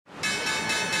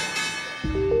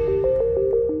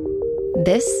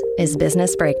This is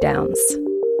Business Breakdowns.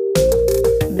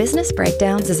 Business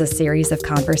Breakdowns is a series of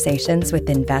conversations with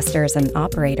investors and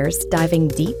operators diving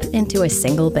deep into a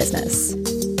single business.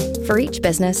 For each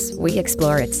business, we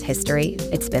explore its history,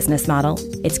 its business model,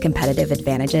 its competitive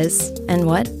advantages, and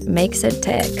what makes it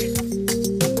tick.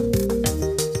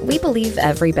 We believe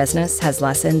every business has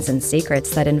lessons and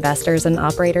secrets that investors and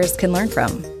operators can learn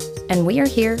from, and we are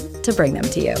here to bring them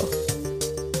to you.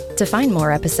 To find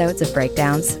more episodes of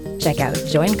Breakdowns, check out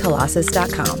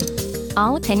joincolossus.com.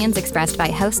 All opinions expressed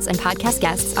by hosts and podcast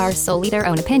guests are solely their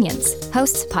own opinions.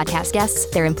 Hosts, podcast guests,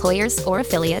 their employers, or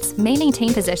affiliates may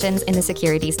maintain positions in the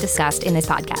securities discussed in this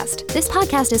podcast. This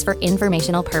podcast is for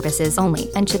informational purposes only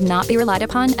and should not be relied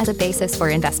upon as a basis for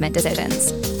investment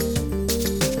decisions.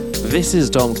 This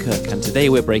is Dom Cook, and today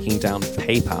we're breaking down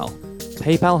PayPal.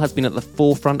 PayPal has been at the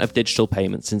forefront of digital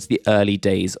payments since the early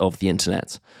days of the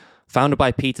internet. Founded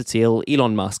by Peter Thiel,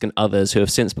 Elon Musk, and others who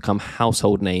have since become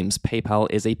household names, PayPal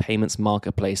is a payments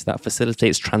marketplace that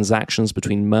facilitates transactions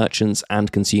between merchants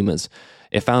and consumers.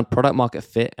 It found product market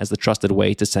fit as the trusted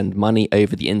way to send money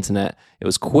over the internet. It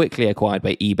was quickly acquired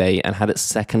by eBay and had its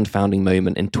second founding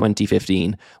moment in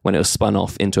 2015 when it was spun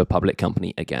off into a public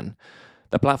company again.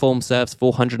 The platform serves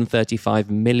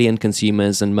 435 million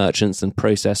consumers and merchants and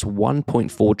processed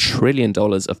 $1.4 trillion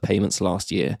of payments last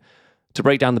year. To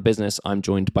break down the business, I'm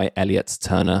joined by Elliot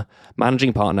Turner,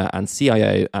 Managing Partner and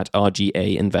CIO at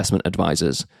RGA Investment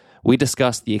Advisors. We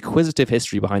discuss the acquisitive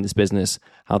history behind this business,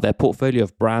 how their portfolio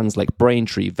of brands like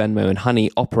Braintree, Venmo, and Honey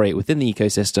operate within the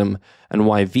ecosystem, and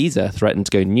why Visa threatened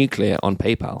to go nuclear on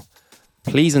PayPal.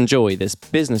 Please enjoy this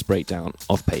business breakdown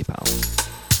of PayPal.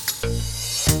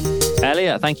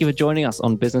 Elliot, thank you for joining us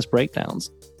on Business Breakdowns.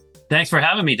 Thanks for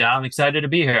having me, Dom. I'm excited to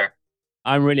be here.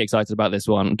 I'm really excited about this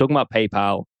one. I'm talking about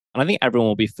PayPal. And I think everyone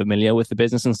will be familiar with the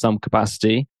business in some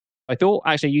capacity. I thought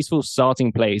actually a useful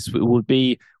starting place would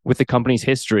be with the company's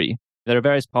history. There are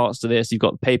various parts to this. You've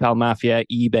got PayPal Mafia,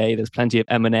 eBay, there's plenty of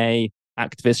M&A,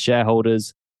 activist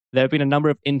shareholders. There have been a number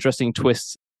of interesting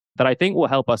twists that I think will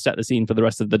help us set the scene for the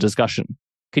rest of the discussion.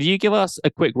 Could you give us a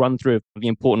quick run through of the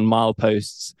important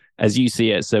mileposts as you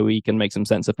see it so we can make some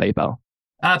sense of PayPal?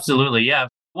 Absolutely, yeah.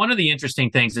 One of the interesting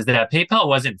things is that PayPal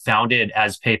wasn't founded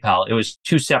as PayPal. It was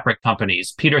two separate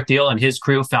companies. Peter Thiel and his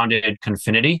crew founded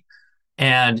Confinity,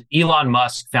 and Elon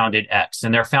Musk founded X.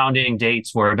 And their founding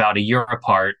dates were about a year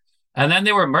apart. And then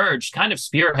they were merged, kind of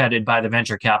spearheaded by the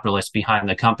venture capitalists behind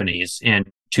the companies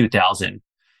in 2000.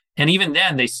 And even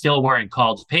then, they still weren't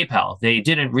called PayPal. They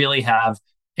didn't really have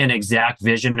an exact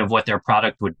vision of what their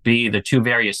product would be. The two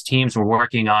various teams were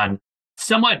working on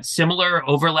somewhat similar,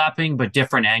 overlapping, but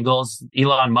different angles.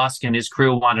 Elon Musk and his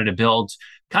crew wanted to build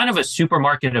kind of a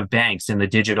supermarket of banks in the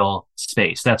digital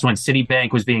space. That's when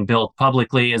Citibank was being built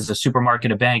publicly as a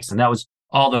supermarket of banks. And that was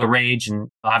all the rage.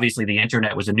 And obviously the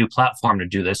internet was a new platform to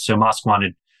do this. So Musk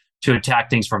wanted to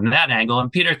attack things from that angle.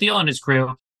 And Peter Thiel and his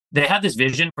crew, they had this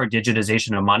vision for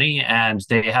digitization of money. And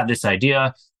they had this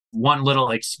idea. One little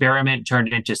experiment turned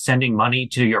into sending money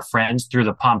to your friends through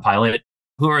the Palm Pilot.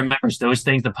 Who remembers those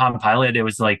things? The Palm Pilot, it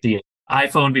was like the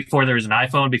iPhone before there was an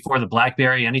iPhone, before the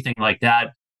BlackBerry, anything like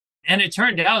that. And it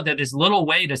turned out that this little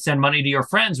way to send money to your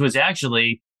friends was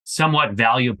actually somewhat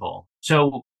valuable.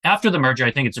 So after the merger, I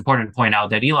think it's important to point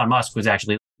out that Elon Musk was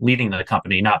actually leading the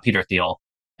company, not Peter Thiel.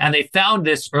 And they found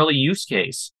this early use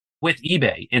case with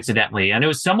eBay, incidentally. And it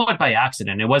was somewhat by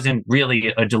accident. It wasn't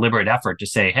really a deliberate effort to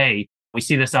say, hey, we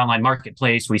see this online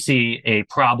marketplace, we see a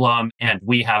problem, and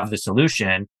we have the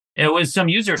solution. It was some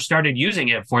users started using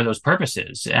it for those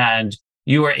purposes. And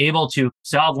you were able to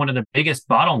solve one of the biggest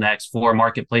bottlenecks for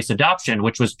marketplace adoption,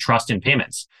 which was trust in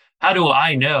payments. How do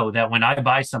I know that when I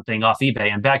buy something off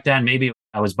eBay, and back then maybe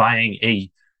I was buying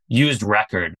a used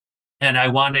record and I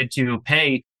wanted to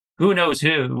pay who knows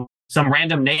who, some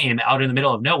random name out in the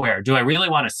middle of nowhere. Do I really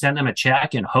want to send them a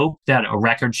check and hope that a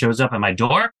record shows up at my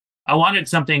door? I wanted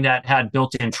something that had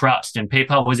built-in trust, and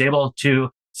PayPal was able to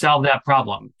solve that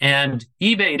problem. And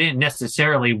eBay didn't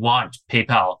necessarily want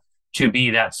PayPal to be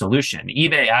that solution.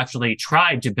 eBay actually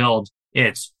tried to build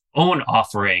its own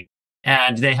offering,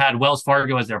 and they had Wells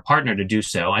Fargo as their partner to do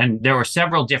so. And there were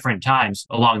several different times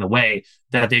along the way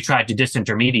that they tried to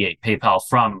disintermediate PayPal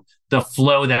from the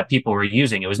flow that people were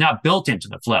using. It was not built into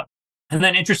the flow. And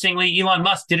then interestingly, Elon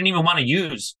Musk didn't even want to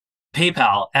use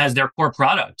PayPal as their core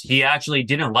product. He actually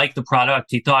didn't like the product.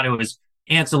 He thought it was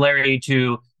ancillary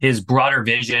to his broader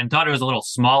vision, thought it was a little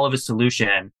small of a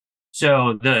solution.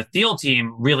 So the Thiel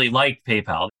team really liked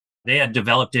PayPal. They had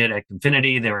developed it at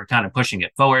Confinity. They were kind of pushing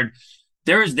it forward.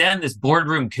 There was then this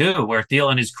boardroom coup where Thiel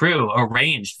and his crew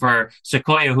arranged for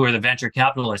Sequoia, who are the venture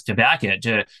capitalists, to back it,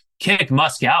 to kick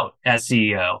Musk out as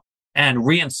CEO. and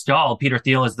reinstall Peter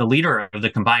Thiel as the leader of the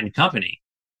combined company.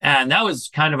 And that was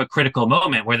kind of a critical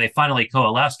moment where they finally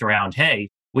coalesced around, hey,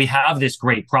 we have this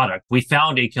great product. We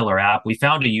found a killer app. We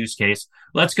found a use case.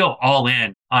 Let's go all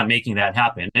in on making that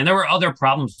happen. And there were other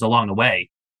problems along the way.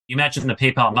 You mentioned the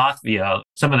PayPal Mafia,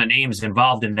 some of the names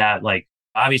involved in that, like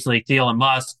obviously Thiel and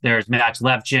Musk, there's Max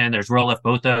Levchin, there's Roelof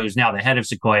Botha, who's now the head of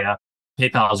Sequoia,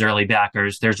 PayPal's early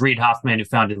backers. There's Reid Hoffman, who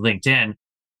founded LinkedIn.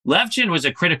 Levchin was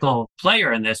a critical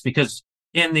player in this because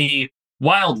in the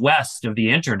wild west of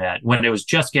the internet, when it was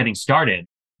just getting started,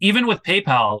 even with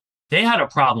PayPal, they had a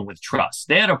problem with trust.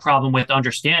 They had a problem with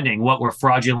understanding what were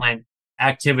fraudulent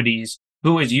activities,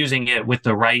 who was using it with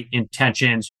the right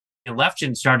intentions. And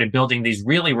Levchin started building these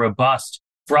really robust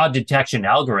fraud detection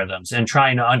algorithms and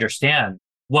trying to understand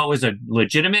what was a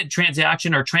legitimate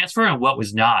transaction or transfer and what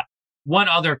was not. One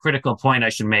other critical point I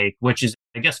should make, which is,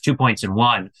 I guess, 2 points in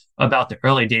one about the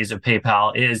early days of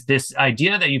PayPal, is this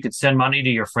idea that you could send money to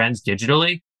your friends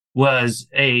digitally was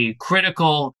a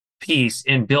critical piece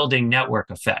in building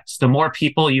network effects. The more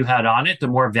people you had on it, the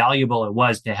more valuable it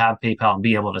was to have PayPal and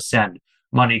be able to send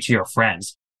money to your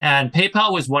friends. And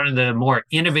PayPal was one of the more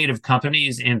innovative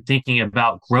companies in thinking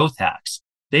about growth hacks.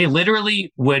 They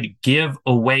literally would give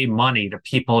away money to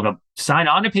people to sign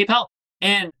on to PayPal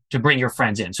and to bring your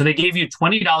friends in. So they gave you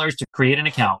 $20 to create an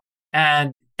account,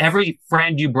 and every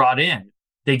friend you brought in,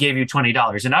 they gave you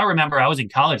 $20. And I remember I was in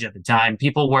college at the time.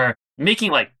 People were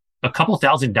making like a couple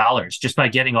 $1,000s just by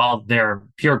getting all their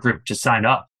peer group to sign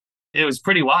up. It was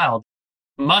pretty wild.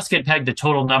 Musk had pegged the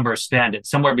total number of spend at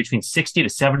somewhere between $60 to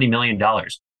 $70 million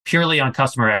purely on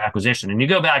customer acquisition. And you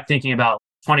go back thinking about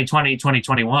 2020,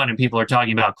 2021, and people are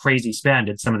talking about crazy spend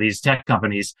at some of these tech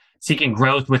companies seeking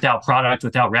growth without product,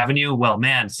 without revenue. Well,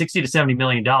 man, $60 to $70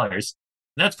 million.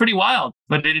 That's pretty wild,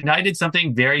 but it ignited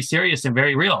something very serious and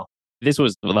very real. This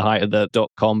was the height of the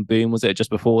dot-com boom, was it, just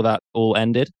before that all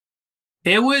ended?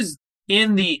 It was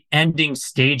in the ending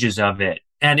stages of it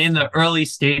and in the early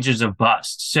stages of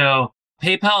bust. So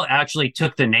PayPal actually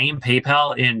took the name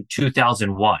PayPal in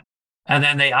 2001, and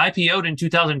then they IPO'd in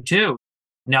 2002.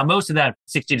 Now, most of that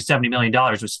 $60 to $70 million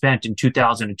was spent in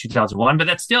 2000 and 2001, but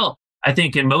that's still, I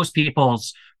think, in most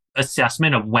people's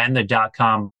assessment of when the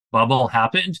dot-com bubble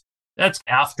happened, that's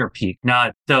after peak,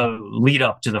 not the lead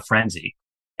up to the frenzy.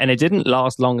 And it didn't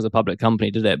last long as a public company,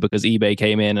 did it? Because eBay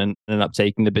came in and ended up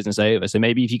taking the business over. So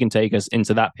maybe if you can take us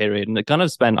into that period, and it kind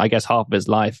of spent, I guess, half of its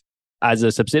life as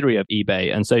a subsidiary of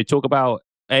eBay. And so talk about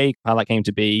A, how that came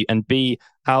to be, and B,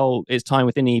 how its time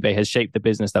within eBay has shaped the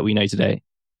business that we know today.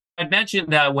 I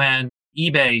mentioned that when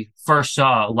eBay first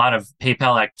saw a lot of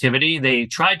PayPal activity, they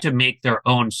tried to make their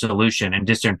own solution and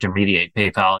disintermediate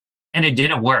PayPal, and it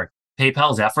didn't work.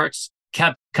 PayPal's efforts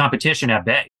kept competition at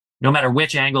bay, no matter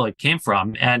which angle it came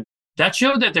from. And that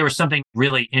showed that there was something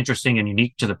really interesting and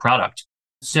unique to the product.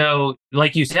 So,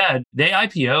 like you said, they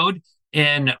IPO'd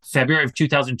in February of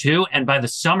 2002. And by the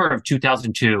summer of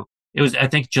 2002, it was, I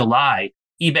think, July,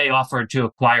 eBay offered to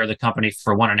acquire the company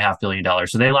for $1.5 billion.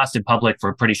 So they lasted public for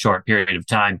a pretty short period of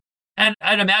time. And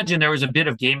I'd imagine there was a bit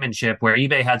of gamemanship where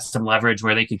eBay had some leverage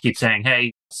where they could keep saying,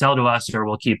 hey, sell to us or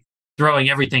we'll keep throwing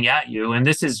everything at you. And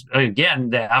this is,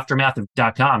 again, the aftermath of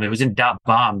 .com. It was in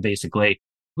 .bomb, basically.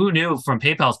 Who knew from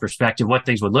PayPal's perspective what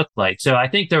things would look like? So I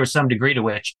think there was some degree to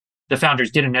which the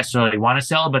founders didn't necessarily want to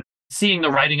sell, but seeing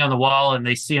the writing on the wall and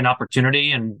they see an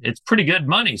opportunity and it's pretty good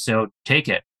money, so take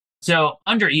it. So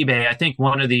under eBay, I think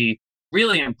one of the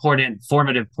really important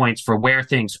formative points for where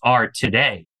things are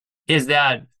today is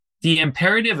that the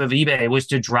imperative of eBay was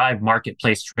to drive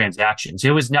marketplace transactions.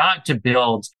 It was not to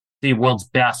build the world's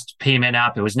best payment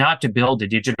app. It was not to build a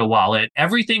digital wallet.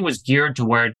 Everything was geared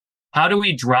toward how do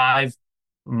we drive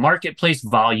marketplace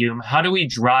volume? How do we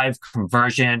drive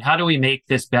conversion? How do we make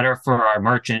this better for our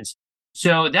merchants?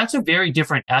 So that's a very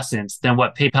different essence than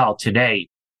what PayPal today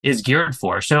is geared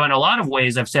for. So in a lot of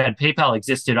ways, I've said PayPal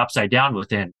existed upside down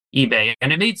within eBay.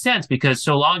 And it made sense because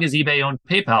so long as eBay owned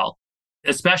PayPal,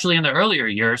 especially in the earlier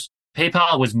years,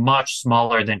 PayPal was much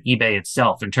smaller than eBay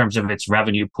itself in terms of its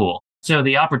revenue pool. So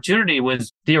the opportunity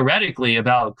was theoretically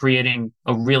about creating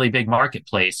a really big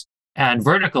marketplace and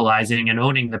verticalizing and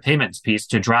owning the payments piece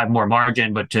to drive more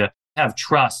margin, but to have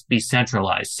trust be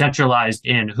centralized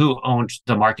in who owned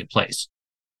the marketplace.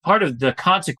 Part of the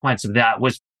consequence of that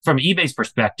was, from eBay's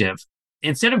perspective,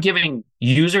 instead of giving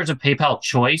users of PayPal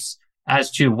choice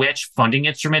as to which funding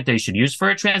instrument they should use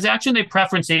for a transaction, they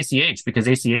preferenced ACH because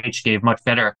ACH gave much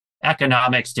better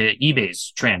economics to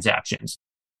eBay's transactions.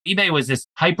 eBay was this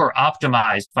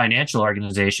hyper-optimized financial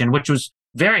organization, which was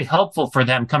very helpful for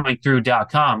them coming through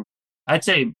 .com. I'd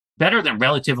say better than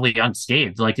relatively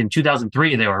unscathed. Like in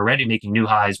 2003, they were already making new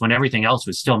highs when everything else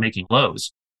was still making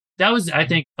lows. That was, I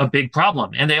think, a big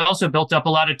problem. And they also built up a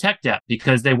lot of tech debt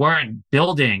because they weren't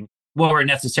building what were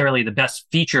necessarily the best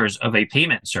features of a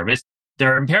payment service.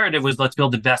 Their imperative was, let's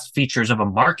build the best features of a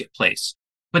marketplace.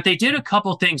 But they did a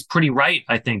couple things pretty right,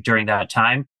 I think, during that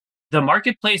time. The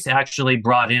marketplace actually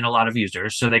brought in a lot of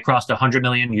users. So they crossed 100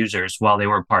 million users while they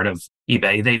were part of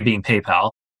eBay, they being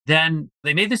PayPal. Then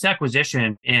they made this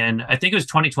acquisition in, I think it was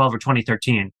 2012 or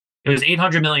 2013. It was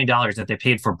 $800 million that they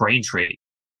paid for Braintree.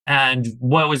 And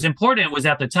what was important was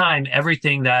at the time,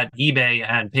 everything that eBay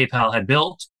and PayPal had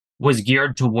built was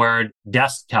geared toward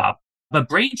desktop. But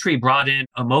Braintree brought in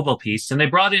a mobile piece, and they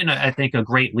brought in, I think, a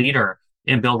great leader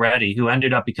in Bill Ready, who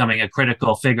ended up becoming a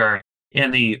critical figure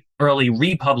in the early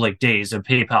Republic days of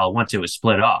PayPal once it was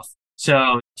split off.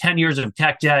 So 10 years of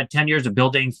tech debt, 10 years of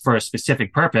building for a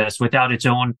specific purpose without its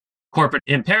own corporate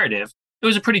imperative, it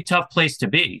was a pretty tough place to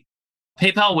be.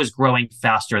 PayPal was growing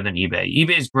faster than eBay.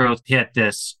 eBay's growth hit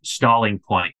this stalling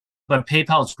point, but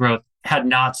PayPal's growth had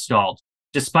not stalled,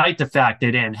 despite the fact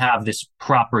they didn't have this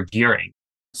proper gearing.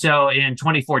 So in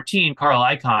 2014, Carl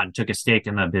Icahn took a stake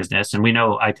in the business, and we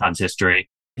know Icahn's history.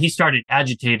 He started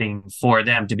agitating for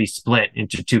them to be split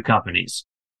into two companies,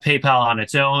 PayPal on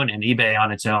its own and eBay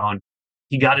on its own.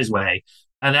 He got his way.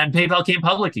 And then PayPal came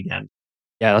public again.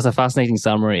 Yeah, that's a fascinating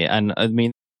summary. And I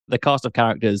mean, the cast of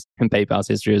characters in PayPal's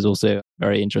history is also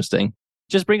very interesting.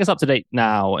 Just bring us up to date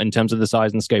now in terms of the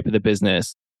size and scope of the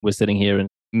business. We're sitting here in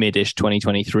mid-ish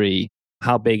 2023.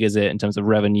 How big is it in terms of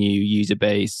revenue, user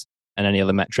base, and any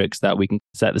other metrics that we can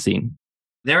set the scene?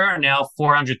 There are now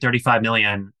 435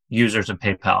 million users of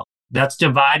PayPal. That's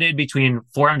divided between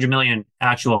 400 million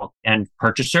actual end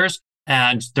purchasers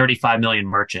and 35 million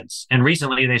merchants. And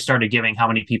recently they started giving how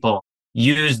many people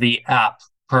use the app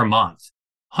per month.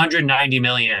 190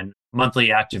 million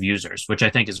monthly active users, which I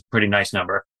think is a pretty nice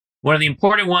number. One of the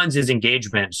important ones is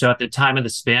engagement. So at the time of the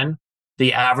spin,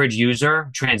 the average user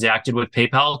transacted with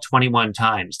PayPal 21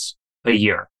 times a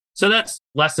year. So that's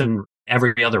less than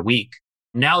every other week.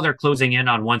 Now they're closing in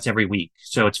on once every week.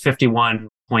 So it's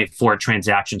 51.4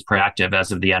 transactions per active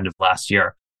as of the end of last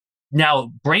year.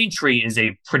 Now, Braintree is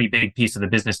a pretty big piece of the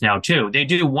business now too. They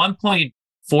do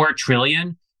 1.4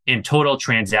 trillion in total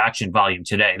transaction volume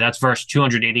today. That's versus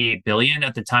 288 billion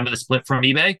at the time of the split from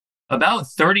eBay. About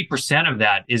 30% of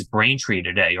that is Braintree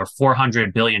today, or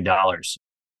 $400 billion.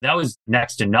 That was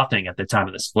next to nothing at the time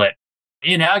of the split.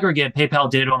 In aggregate, PayPal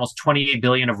did almost 28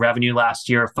 billion of revenue last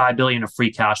year, 5 billion of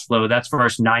free cash flow. That's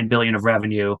versus 9 billion of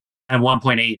revenue and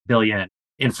 1.8 billion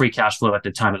in free cash flow at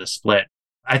the time of the split.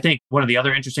 I think one of the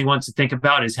other interesting ones to think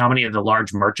about is how many of the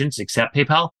large merchants accept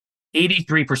PayPal.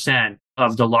 83%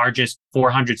 of the largest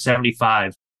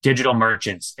 475 digital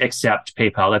merchants accept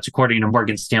PayPal. That's according to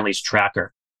Morgan Stanley's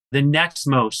tracker. The next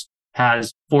most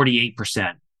has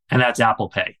 48%, and that's Apple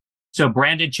Pay. So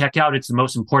branded checkout, it's the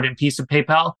most important piece of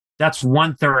PayPal. That's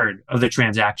 1/3 of the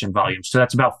transaction volume. So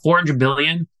that's about 400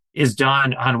 billion is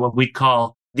done on what we'd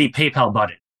call the PayPal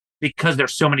button, because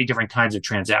there's so many different kinds of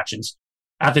transactions.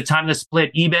 At the time of the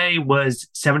split, eBay was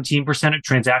 17% of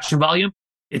transaction volume.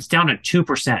 It's down to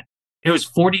 2%. It was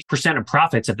 40% of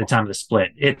profits at the time of the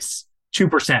split. It's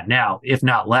 2% now, if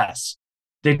not less.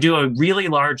 They do a really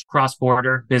large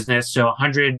cross-border business. So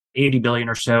 180 billion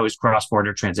or so is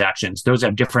cross-border transactions. Those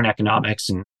have different economics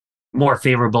and more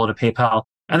favorable to PayPal.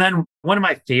 And then one of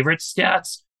my favorite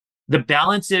stats, the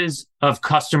balances of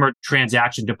customer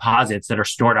transaction deposits that are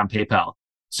stored on PayPal.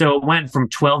 So it went from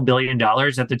 $12 billion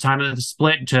at the time of the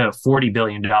split to $40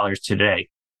 billion today.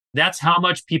 That's how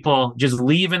much people just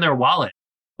leave in their wallet,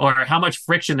 or how much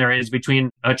friction there is between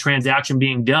a transaction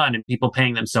being done and people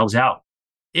paying themselves out.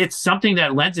 It's something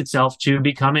that lends itself to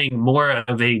becoming more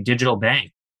of a digital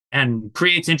bank and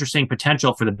creates interesting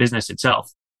potential for the business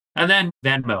itself. And then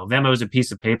Venmo. Venmo is a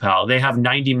piece of PayPal. They have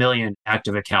 90 million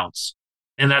active accounts,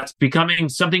 and that's becoming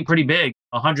something pretty big.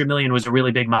 100 million was a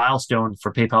really big milestone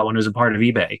for PayPal when it was a part of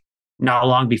eBay, not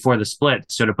long before the split.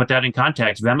 So to put that in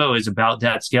context, Venmo is about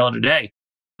that scale today.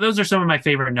 Those are some of my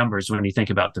favorite numbers when you think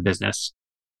about the business.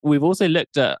 We've also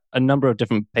looked at a number of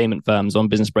different payment firms on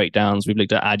Business Breakdowns. We've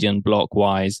looked at Adyen,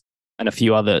 Blockwise, and a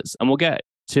few others. And we'll get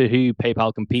to who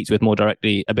PayPal competes with more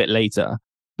directly a bit later.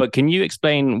 But can you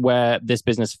explain where this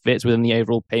business fits within the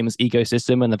overall payments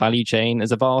ecosystem and the value chain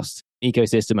as a vast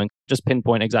ecosystem, and just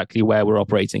pinpoint exactly where we're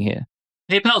operating here?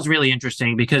 PayPal is really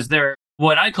interesting because they're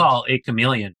what I call a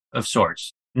chameleon of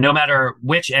sorts. No matter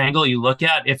which angle you look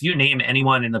at, if you name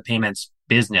anyone in the payments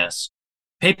business,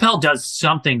 PayPal does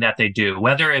something that they do,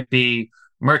 whether it be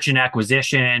merchant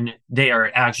acquisition, they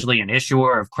are actually an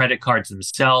issuer of credit cards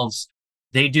themselves.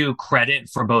 They do credit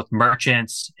for both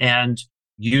merchants and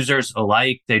users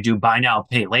alike. They do buy now,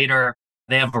 pay later.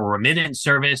 They have a remittance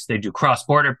service. They do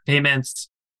cross-border payments.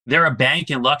 They're a bank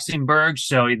in Luxembourg,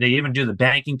 so they even do the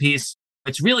banking piece.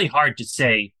 It's really hard to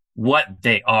say what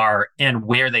they are and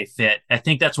where they fit. I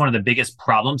think that's one of the biggest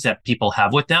problems that people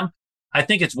have with them. I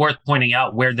think it's worth pointing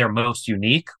out where they're most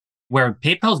unique. Where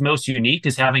PayPal's most unique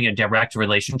is having a direct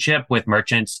relationship with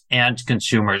merchants and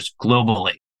consumers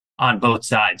globally on both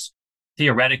sides.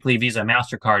 Theoretically, Visa and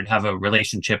MasterCard have a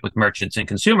relationship with merchants and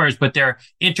consumers, but they're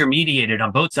intermediated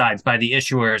on both sides by the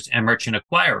issuers and merchant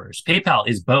acquirers. PayPal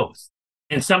is both.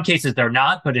 In some cases, they're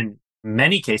not, but in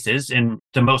many cases, in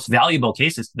the most valuable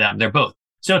cases to them, they're both.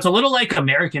 So it's a little like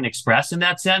American Express in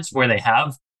that sense, where they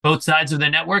have both sides of the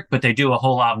network, but they do a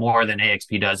whole lot more than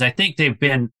AXP does. I think they've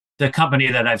been the company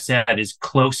that I've said is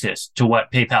closest to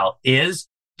what PayPal is,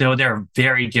 though they're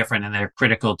very different in their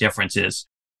critical differences.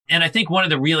 And I think one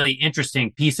of the really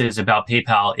interesting pieces about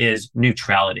PayPal is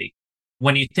neutrality.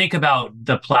 When you think about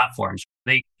the platforms,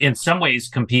 they in some ways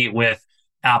compete with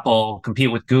Apple,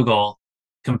 compete with Google,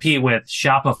 compete with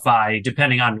Shopify,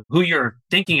 depending on who you're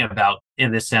thinking about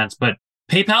in this sense. But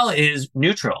PayPal is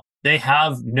neutral. They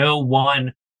have no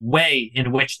one way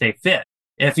in which they fit.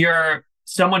 If you're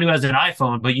someone who has an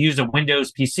iPhone but use a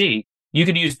Windows PC, you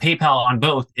could use PayPal on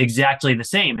both exactly the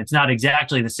same. It's not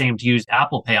exactly the same to use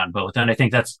Apple Pay on both. And I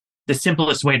think that's the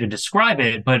simplest way to describe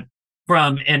it. But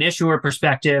from an issuer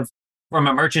perspective, from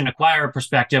a merchant acquirer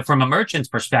perspective, from a merchant's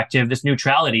perspective, this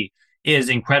neutrality is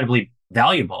incredibly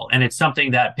valuable. And it's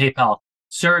something that PayPal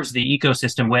serves the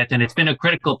ecosystem with. And it's been a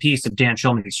critical piece of Dan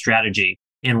Schulman's strategy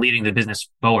in leading the business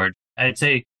forward. I'd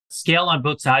say scale on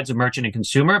both sides of merchant and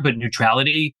consumer, but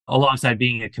neutrality alongside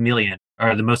being a chameleon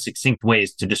are the most succinct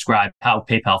ways to describe how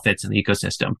PayPal fits in the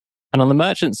ecosystem. And on the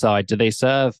merchant side, do they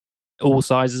serve all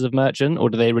sizes of merchant, or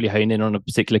do they really hone in on a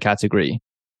particular category?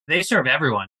 They serve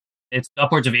everyone. It's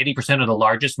upwards of 80% of the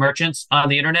largest merchants on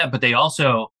the internet, but they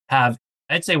also have,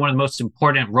 I'd say, one of the most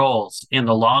important roles in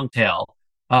the long tail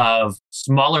of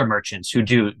smaller merchants who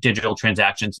do digital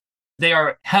transactions. They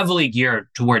are heavily geared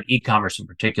toward e-commerce in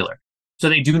particular. So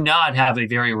they do not have a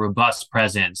very robust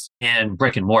presence in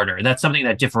brick and mortar. That's something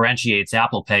that differentiates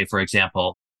Apple Pay, for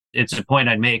example. It's a point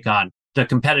I'd make on the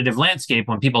competitive landscape.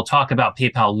 When people talk about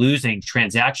PayPal losing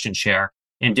transaction share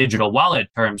in digital wallet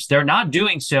terms, they're not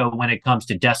doing so when it comes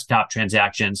to desktop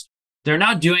transactions. They're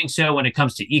not doing so when it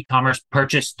comes to e-commerce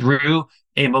purchase through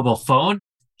a mobile phone.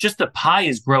 Just the pie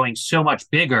is growing so much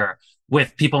bigger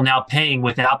with people now paying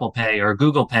with Apple Pay or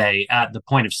Google Pay at the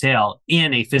point of sale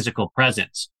in a physical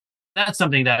presence. That's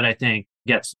something that I think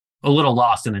gets a little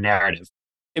lost in the narrative.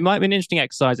 It might be an interesting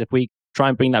exercise if we try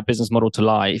and bring that business model to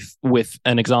life with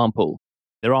an example.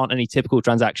 There aren't any typical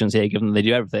transactions here, given that they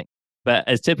do everything. But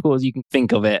as typical as you can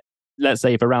think of it, let's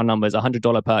say for round numbers,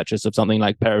 $100 purchase of something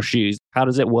like a pair of shoes. How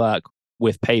does it work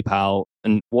with PayPal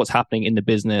and what's happening in the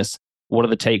business? What are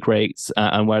the take rates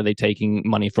and where are they taking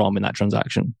money from in that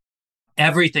transaction?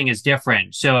 Everything is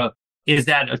different. So is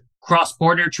that a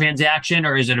cross-border transaction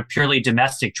or is it a purely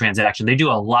domestic transaction? They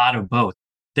do a lot of both.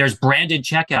 There's branded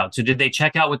checkout. So did they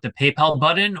check out with the PayPal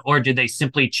button or did they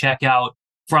simply check out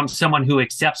from someone who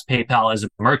accepts PayPal as a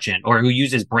merchant or who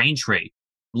uses Braintree?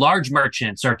 Large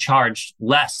merchants are charged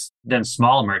less than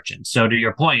small merchants. So to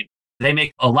your point, they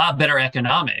make a lot better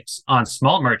economics on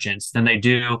small merchants than they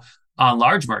do on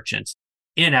large merchants.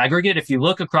 In aggregate, if you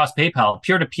look across PayPal,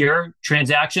 peer-to-peer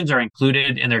transactions are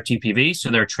included in their TPV. So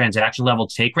their transaction level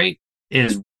take rate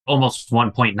is almost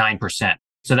 1.9%.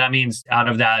 So that means out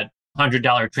of that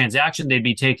 $100 transaction, they'd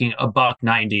be taking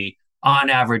 $1.90 on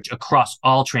average across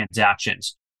all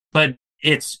transactions. But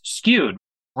it's skewed,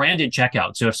 branded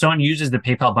checkout. So if someone uses the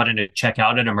PayPal button to check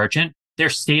out at a merchant, their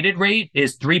stated rate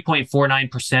is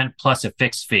 3.49% plus a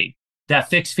fixed fee. That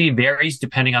fixed fee varies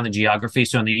depending on the geography.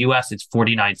 So in the US, it's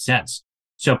 49 cents.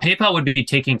 So PayPal would be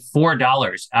taking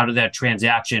 $4 out of that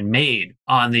transaction made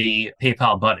on the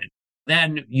PayPal button.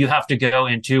 Then you have to go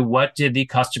into what did the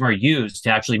customer use to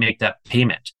actually make that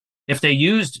payment? If they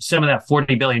used some of that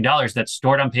 $40 billion that's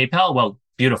stored on PayPal, well,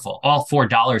 beautiful. All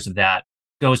 $4 of that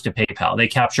goes to PayPal. They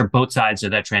capture both sides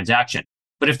of that transaction.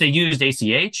 But if they used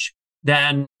ACH,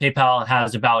 then PayPal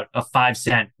has about a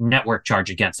 5-cent network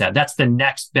charge against that. That's the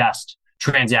next best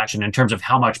transaction in terms of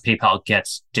how much PayPal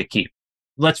gets to keep.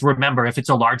 Let's remember, if it's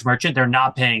a large merchant, they're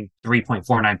not paying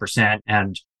 3.49%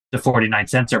 and the 49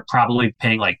 cents are probably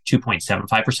paying like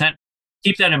 2.75%.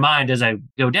 Keep that in mind as I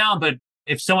go down. But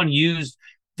if someone used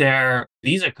their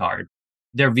Visa card,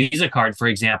 for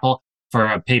example, for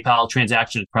a PayPal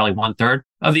transaction, probably 1/3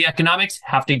 of the economics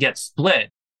have to get split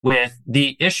with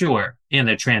the issuer in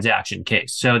the transaction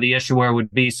case. So the issuer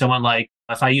would be someone like,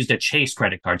 if I used a Chase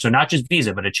credit card, so not just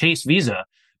Visa, but a Chase Visa,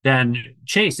 then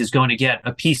Chase is going to get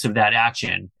a piece of that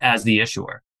action as the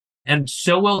issuer. And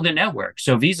so will the network.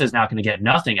 So Visa is not going to get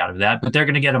nothing out of that, but they're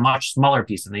going to get a much smaller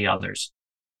piece than the others.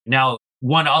 Now,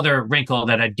 one other wrinkle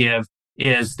that I'd give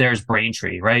is there's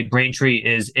Braintree, right? Braintree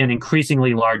is an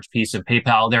increasingly large piece of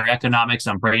PayPal. Their economics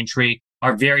on Braintree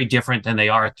are very different than they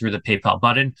are through the PayPal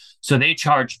button. So they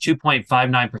charge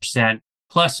 2.59%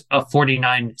 plus a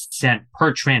 49-cent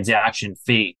per transaction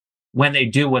fee when they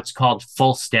do what's called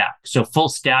full stack. So full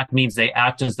stack means they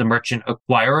act as the merchant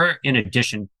acquirer in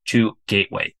addition to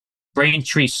gateway.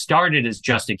 Braintree started as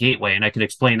just a gateway, and I could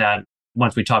explain that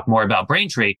once we talk more about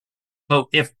Braintree. But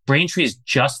if Braintree is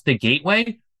just the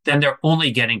gateway, then they're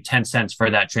only getting 10 cents for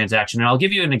that transaction. And I'll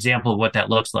give you an example of what that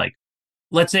looks like.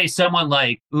 Let's say someone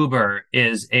like Uber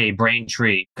is a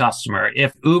Braintree customer.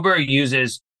 If Uber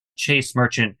uses Chase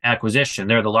Merchant Acquisition,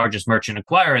 they're the largest merchant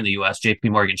acquirer in the US,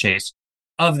 JP Morgan Chase.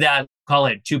 Of that, call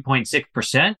it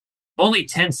 2.6%, only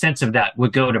 10 cents of that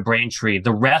would go to Braintree.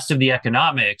 The rest of the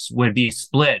economics would be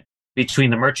split between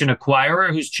the merchant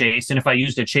acquirer, who's Chase, and if I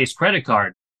used a Chase credit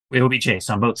card, it would be Chase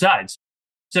on both sides.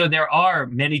 So there are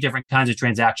many different kinds of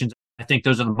transactions. I think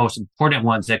those are the most important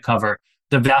ones that cover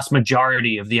the vast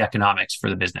majority of the economics for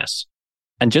the business.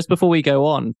 And just before we go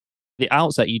on, the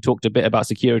outset, you talked a bit about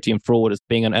security and fraud as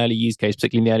being an early use case,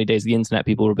 particularly in the early days of the internet.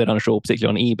 People were a bit unsure,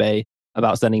 particularly on eBay,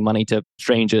 about sending money to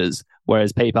strangers,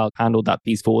 whereas PayPal handled that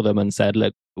piece for them and said,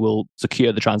 look, we'll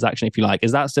secure the transaction if you like.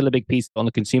 Is that still a big piece on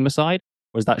the consumer side,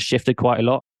 or has that shifted quite a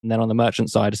lot? And then on the merchant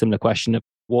side, a similar question of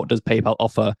what does PayPal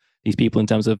offer these people in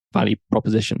terms of value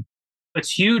proposition?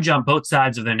 It's huge on both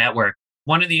sides of the network.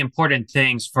 One of the important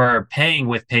things for paying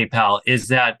with PayPal is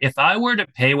that if I were to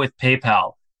pay with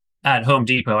PayPal at Home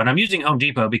Depot, and I'm using Home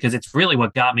Depot because it's really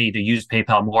what got me to use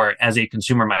PayPal more as a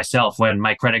consumer myself when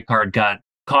my credit card got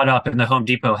caught up in the Home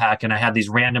Depot hack and I had these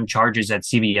random charges at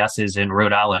CVS's in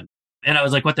Rhode Island. And I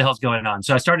was like, what the hell's going on?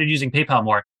 So I started using PayPal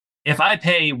more. If I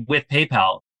pay with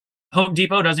PayPal, Home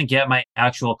Depot doesn't get my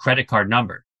actual credit card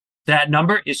number. That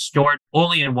number is stored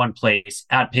only in one place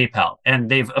at PayPal. And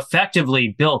they've effectively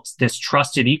built this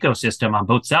trusted ecosystem on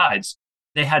both sides.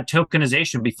 They had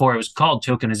tokenization before it was called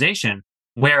tokenization,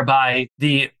 whereby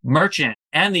the merchant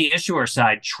and the issuer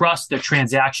side trust the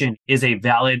transaction is a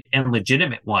valid and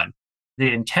legitimate one.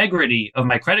 The integrity of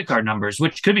my credit card numbers,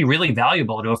 which could be really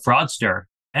valuable to a fraudster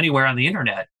anywhere on the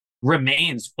internet,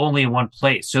 remains only in one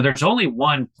place. So there's only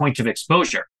one point of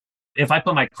exposure. If I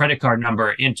put my credit card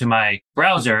number into my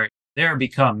browser, there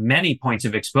become many points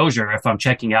of exposure if I'm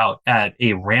checking out at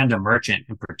a random merchant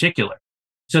in particular.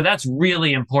 So that's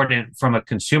really important from a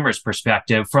consumer's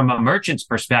perspective. From a merchant's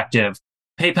perspective,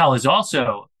 PayPal is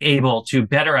also able to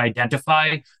better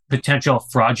identify potential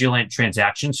fraudulent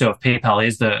transactions. So if PayPal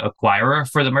is the acquirer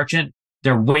for the merchant,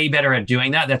 they're way better at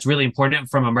doing that. That's really important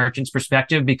from a merchant's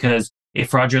perspective because a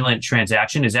fraudulent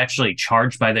transaction is actually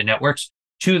charged by the networks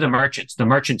to the merchants. The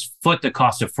merchants foot the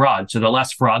cost of fraud. So the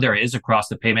less fraud there is across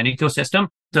the payment ecosystem,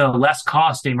 the less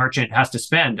cost a merchant has to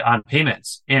spend on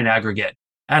payments in aggregate.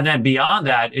 And then beyond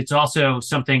that, it's also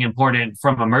something important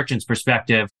from a merchant's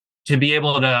perspective to be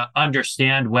able to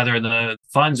understand whether the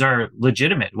funds are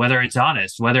legitimate, whether it's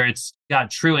honest, whether it's got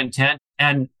true intent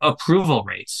and approval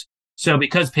rates. So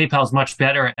because PayPal is much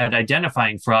better at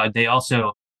identifying fraud, they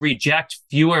also reject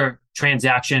fewer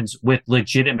transactions with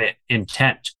legitimate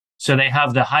intent. So they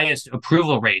have the highest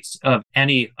approval rates of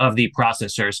any of the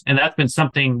processors. And that's been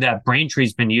something that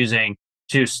Braintree's been using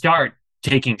to start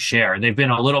taking share. They've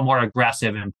been a little more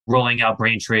aggressive in rolling out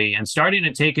Braintree and starting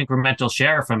to take incremental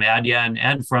share from Adyen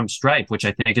and from Stripe, which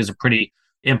I think is a pretty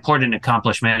important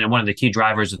accomplishment and one of the key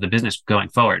drivers of the business going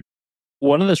forward.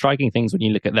 One of the striking things when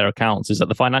you look at their accounts is that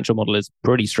the financial model is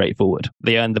pretty straightforward.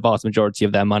 They earn the vast majority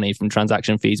of their money from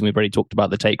transaction fees, and we've already talked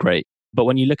about the take rate. But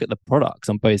when you look at the products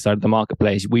on both sides of the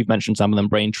marketplace, we've mentioned some of them,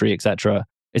 Braintree, etc.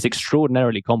 It's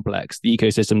extraordinarily complex, the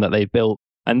ecosystem that they've built.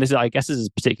 And this is, I guess, this is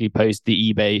particularly post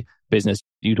the eBay business.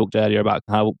 You talked earlier about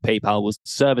how PayPal was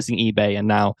servicing eBay and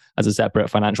now as a separate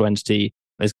financial entity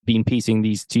has been piecing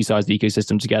these two sides of the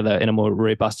ecosystem together in a more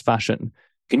robust fashion.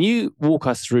 Can you walk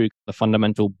us through the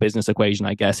fundamental business equation,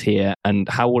 I guess, here and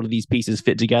how all of these pieces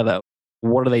fit together?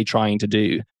 What are they trying to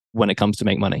do when it comes to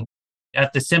make money?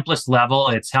 At the simplest level,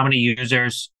 it's how many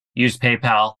users use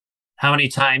PayPal, how many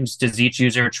times does each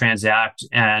user transact,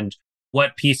 and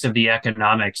what piece of the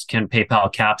economics can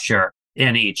PayPal capture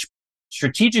in each.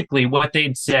 Strategically, what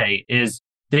they'd say is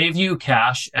they view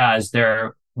cash as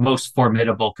their most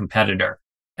formidable competitor.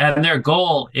 And their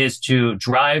goal is to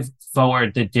drive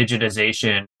forward the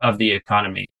digitization of the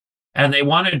economy. And they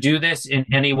want to do this in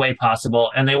any way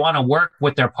possible. And they want to work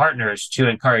with their partners to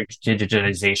encourage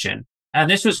digitization. And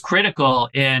this was critical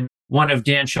in one of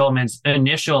Dan Schulman's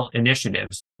initial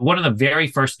initiatives. One of the very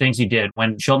first things he did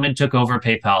when Schulman took over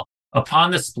PayPal,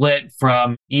 upon the split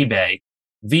from eBay,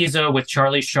 Visa, with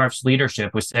Charlie Scharf's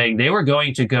leadership, was saying they were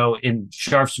going to go, in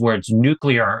Scharf's words,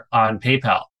 nuclear on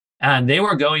PayPal. And they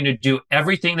were going to do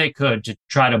everything they could to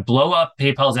try to blow up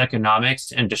PayPal's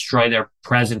economics and destroy their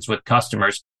presence with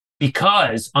customers.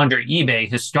 Because under eBay,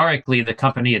 historically, the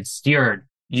company had steered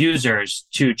users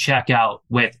to check out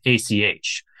with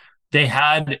ACH. They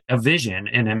had a vision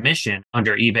and a mission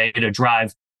under eBay to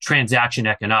drive transaction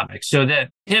economics. So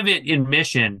that pivot in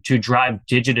mission to drive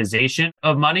digitization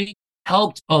of money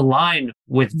helped align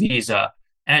with Visa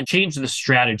and change the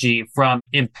strategy from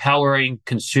empowering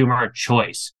consumer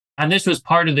choice. And this was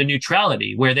part of the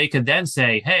neutrality where they could then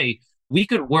say, hey, we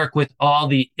could work with all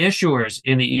the issuers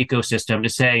in the ecosystem to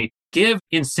say, give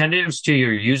incentives to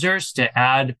your users to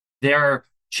add their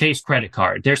Chase credit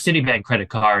card, their Citibank credit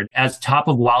card as top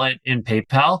of wallet in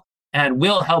PayPal, and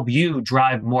we'll help you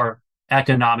drive more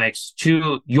economics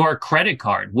to your credit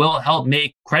card. We'll help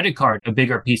make credit card a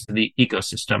bigger piece of the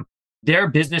ecosystem. Their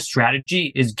business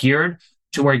strategy is geared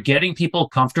toward getting people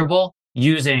comfortable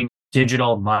using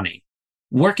digital money.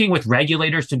 Working with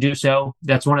regulators to do so,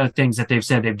 that's one of the things that they've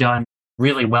said they've done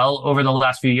really well over the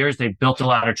last few years. They've built a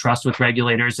lot of trust with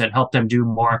regulators that help them do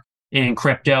more in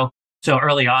crypto. So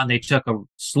early on, they took a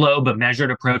slow but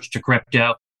measured approach to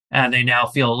crypto, and they now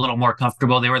feel a little more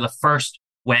comfortable. They were the first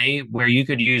way where you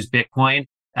could use Bitcoin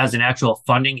as an actual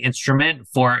funding instrument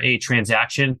for a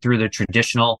transaction through the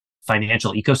traditional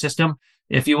financial ecosystem,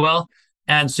 if you will.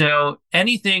 And so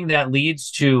anything that leads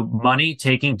to money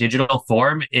taking digital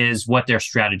form is what their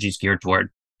strategy is geared toward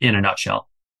in a nutshell.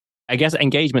 I guess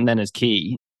engagement then is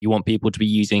key. You want people to be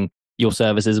using your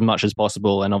services as much as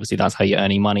possible. And obviously that's how you're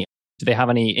earning money. Do they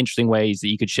have any interesting ways that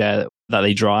you could share that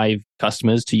they drive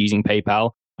customers to using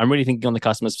PayPal? I'm really thinking on the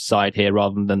customer's side here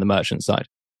rather than the merchant side.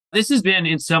 This has been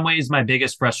in some ways my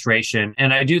biggest frustration.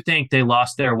 And I do think they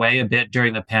lost their way a bit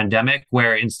during the pandemic,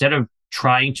 where instead of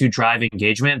trying to drive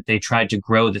engagement, they tried to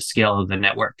grow the scale of the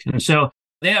network. And so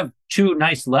they have two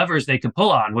nice levers they could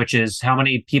pull on, which is how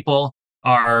many people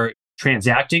are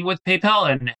transacting with PayPal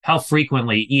and how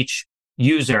frequently each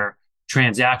user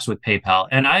transacts with PayPal.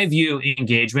 And I view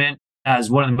engagement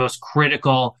as one of the most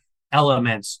critical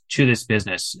elements to this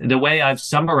business. The way I've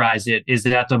summarized it is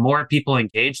that the more people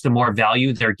engage, the more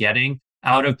value they're getting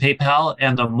out of PayPal,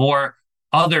 and the more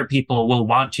other people will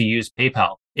want to use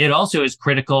PayPal. It also is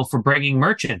critical for bringing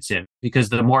merchants in, because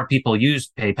the more people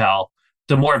use PayPal,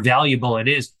 the more valuable it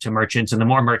is to merchants, and the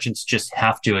more merchants just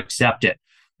have to accept it.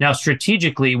 Now,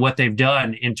 strategically, what they've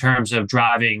done in terms of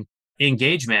driving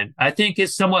engagement, I think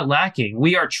is somewhat lacking.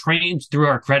 We are trained through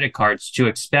our credit cards to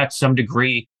expect some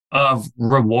degree of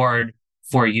reward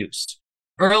for use.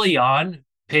 Early on,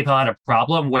 PayPal had a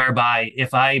problem whereby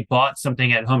if I bought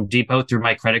something at Home Depot through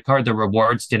my credit card, the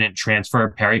rewards didn't transfer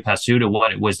pari passu to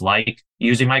what it was like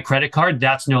using my credit card.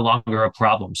 That's no longer a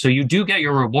problem. So you do get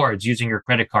your rewards using your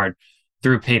credit card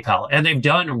through PayPal. And they've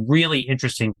done really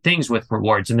interesting things with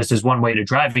rewards. And this is one way to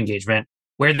drive engagement,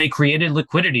 where they created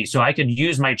liquidity. So I could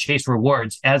use my Chase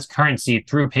rewards as currency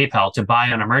through PayPal to buy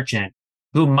on a merchant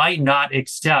who might not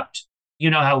accept,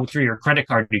 you know how through your credit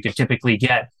card, you could typically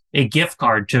get a gift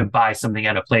card to buy something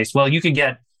at a place. Well, you could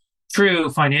get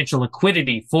true financial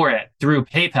liquidity for it through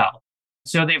PayPal.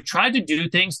 So they've tried to do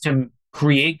things to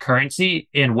create currency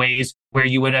in ways where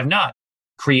you would have not.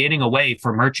 Creating a way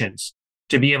for merchants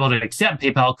to be able to accept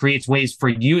PayPal creates ways for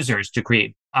users to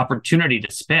create opportunity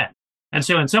to spend. And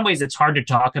so in some ways, it's hard to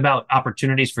talk about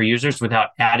opportunities for users without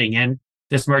adding in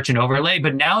this merchant overlay.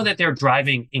 But now that they're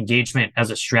driving engagement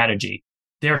as a strategy,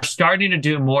 they're starting to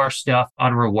do more stuff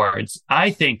on rewards. I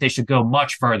think they should go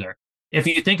much further. If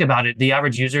you think about it, the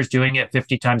average user is doing it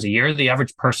 50 times a year. The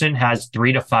average person has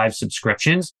 3 to 5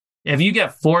 subscriptions. If you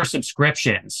get 4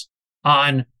 subscriptions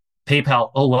on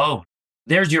PayPal alone,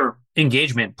 there's your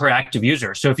engagement per active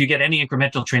user. So if you get any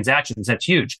incremental transactions, that's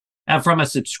huge. And from a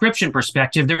subscription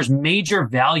perspective, there's major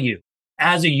value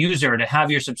as a user to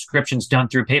have your subscriptions done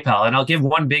through PayPal. And I'll give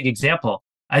one big example.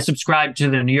 I subscribe to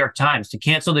the New York Times. To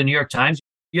cancel the New York Times,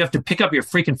 you have to pick up your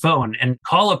freaking phone and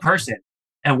call a person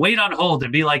and wait on hold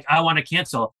and be like, I want to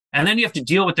cancel. And then you have to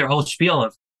deal with their whole spiel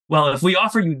of, well, if we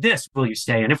offer you this, will you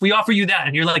stay? And if we offer you that,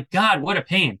 and you're like, God, what a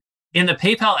pain. In the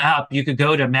PayPal app, you could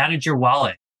go to manage your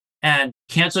wallet and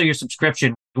cancel your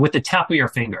subscription with the tap of your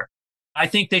finger. I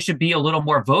think they should be a little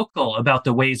more vocal about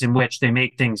the ways in which they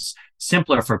make things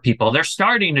simpler for people. They're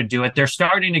starting to do it. They're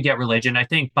starting to get religion. I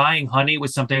think buying Honey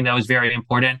was something that was very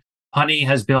important. Honey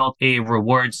has built a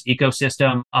rewards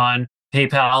ecosystem on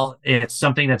PayPal. It's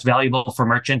something that's valuable for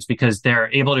merchants because they're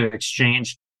able to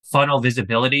exchange funnel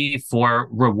visibility for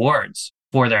rewards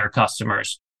for their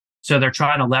customers. So they're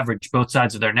trying to leverage both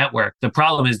sides of their network. The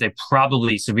problem is they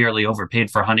probably severely overpaid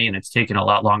for Honey, and it's taken a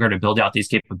lot longer to build out these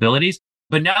capabilities.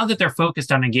 But now that they're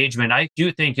focused on engagement, I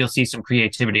do think you'll see some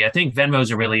creativity. I think Venmo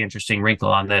is a really interesting wrinkle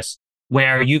on this,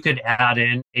 where you could add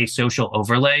in a social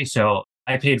overlay. So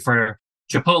I paid for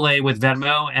Chipotle with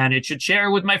Venmo, and it should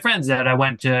share with my friends that I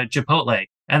went to Chipotle.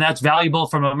 And that's valuable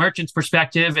from a merchant's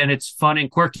perspective, and it's fun and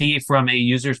quirky from a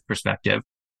user's perspective.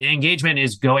 Engagement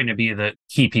is going to be the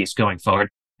key piece going forward.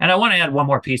 And I want to add one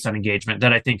more piece on engagement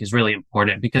that I think is really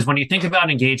important, because when you think about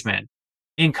engagement,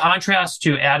 in contrast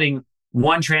to adding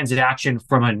one transaction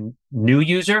from a new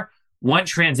user, one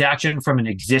transaction from an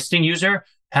existing user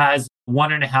has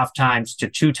 1.5 times to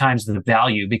 2 times the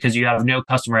value because you have no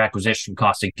customer acquisition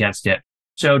cost against it.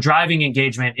 So driving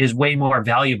engagement is way more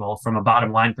valuable from a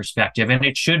bottom line perspective, and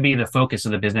it should be the focus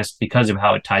of the business because of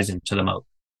how it ties into the moat.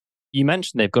 You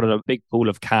mentioned they've got a big pool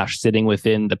of cash sitting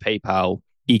within the PayPal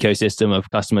ecosystem of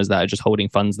customers that are just holding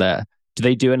funds there. Do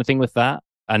they do anything with that?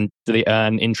 And do they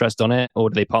earn interest on it, or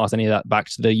do they pass any of that back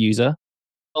to the user?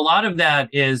 A lot of that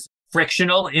is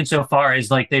frictional insofar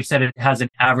as, like they've said, it has an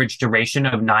average duration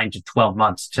of 9 to 12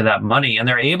 months to that money, and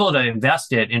they're able to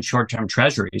invest it in short-term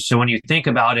treasuries. So when you think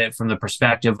about it from the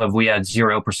perspective of we had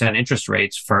 0% interest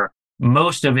rates for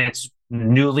most of its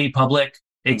newly public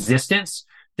existence,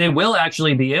 they will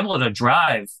actually be able to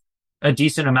drive a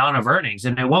decent amount of earnings,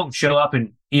 and it won't show up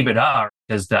in EBITDA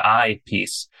because the I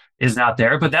piece is not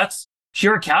there, but that's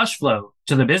pure cash flow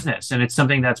to the business. And it's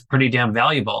something that's pretty damn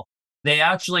valuable. They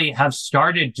actually have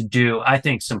started to do, I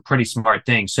think, some pretty smart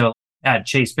things. So at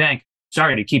Chase Bank,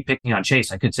 sorry to keep picking on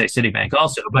Chase, I could say Citibank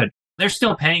also, but they're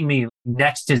still paying me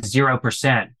next to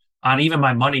 0% on even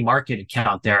my money market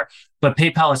account there. But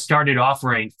PayPal has started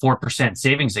offering 4%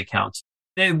 savings accounts.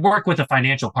 They work with a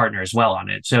financial partner as well on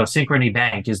it. So Synchrony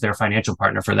Bank is their financial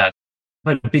partner for that.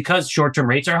 But because short-term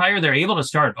rates are higher, they're able to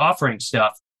start offering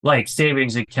stuff like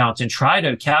savings accounts and try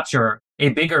to capture a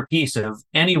bigger piece of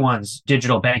anyone's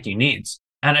digital banking needs.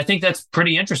 And I think that's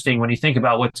pretty interesting when you think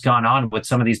about what's gone on with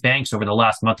some of these banks over the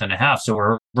last month and a half. So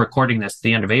we're recording this at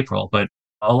the end of April, but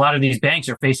a lot of these banks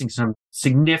are facing some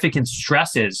significant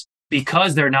stresses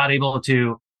because they're not able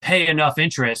to pay enough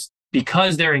interest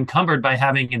because they're encumbered by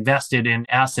having invested in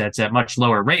assets at much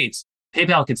lower rates.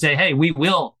 PayPal could say, hey, we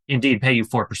will indeed pay you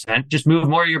 4%. Just move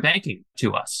more of your banking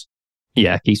to us.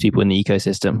 Yeah, keeps people in the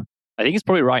ecosystem. I think it's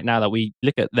probably right now that we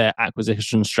look at their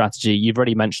acquisition strategy. You've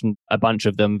already mentioned a bunch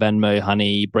of them, Venmo,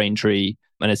 Honey, Braintree,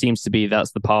 and it seems to be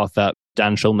that's the path that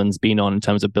Dan Schulman's been on in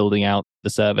terms of building out the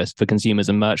service for consumers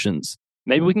and merchants.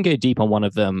 Maybe we can go deep on one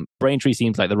of them. Braintree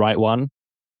seems like the right one.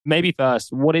 Maybe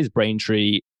first, what is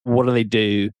Braintree? What do they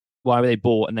do? Why were they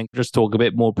bought? And then just talk a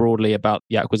bit more broadly about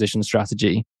the acquisition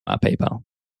strategy at PayPal.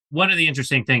 One of the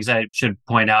interesting things I should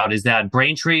point out is that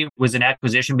Braintree was an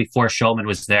acquisition before Schulman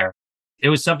was there. It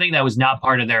was something that was not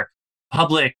part of their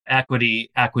public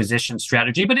equity acquisition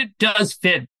strategy, but it does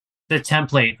fit the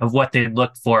template of what they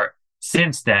looked for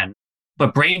since then.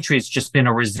 But Braintree's just been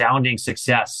a resounding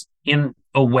success in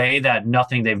a way that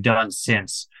nothing they've done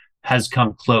since has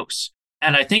come close.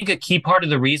 And I think a key part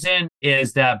of the reason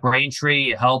is that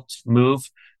Braintree helped move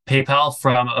PayPal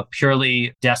from a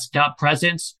purely desktop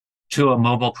presence to a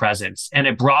mobile presence. And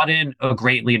it brought in a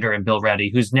great leader in Bill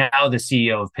Ready, who's now the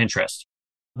CEO of Pinterest.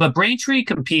 But Braintree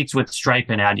competes with Stripe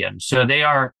and Adyen. So they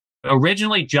are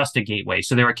originally just a gateway.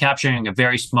 So they were capturing a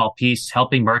very small piece,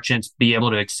 helping merchants be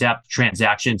able to accept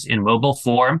transactions in mobile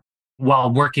form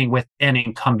while working with an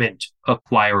incumbent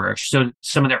acquirer. So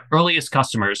some of their earliest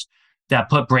customers that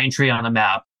put Braintree on the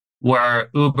map were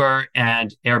Uber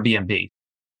and Airbnb.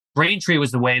 Braintree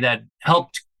was the way that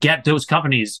helped get those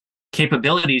companies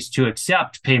capabilities to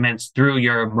accept payments through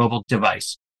your mobile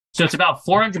device. So it's about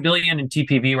 400 billion in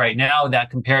TPV right now. That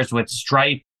compares with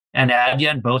Stripe and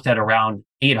Adyen, both at around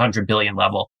 800 billion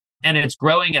level. And it's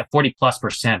growing at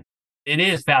 40+%. It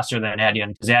is faster than Adyen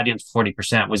because Adyen's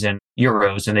 40% was in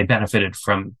euros and they benefited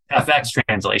from FX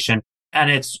translation. And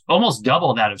it's almost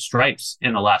double that of Stripe's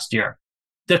in the last year.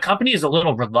 The company is a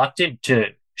little reluctant to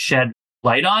shed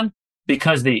light on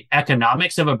because the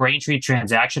economics of a Braintree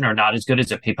transaction are not as good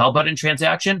as a PayPal button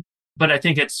transaction. But I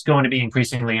think it's going to be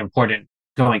increasingly important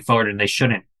going forward, and they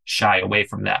shouldn't shy away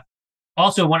from that.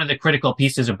 Also, one of the critical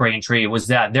pieces of Braintree was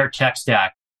that their tech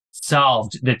stack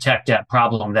solved the tech debt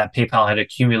problem that PayPal had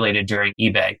accumulated during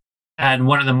eBay. And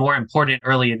one of the more important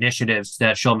early initiatives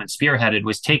that Schulman spearheaded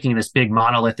was taking this big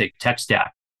monolithic tech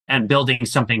stack and building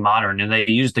something modern. And they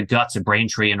used the guts of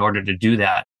Braintree in order to do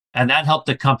that. And that helped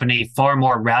the company far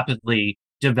more rapidly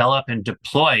develop and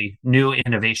deploy new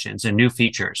innovations and new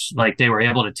features. Like they were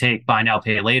able to take buy now,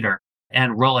 pay later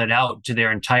and roll it out to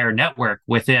their entire network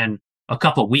within a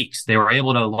couple of weeks. They were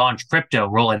able to launch crypto,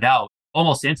 roll it out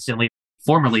almost instantly.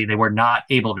 Formerly, they were not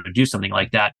able to do something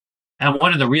like that. And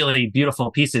one of the really beautiful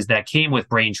pieces that came with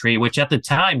Braintree, which at the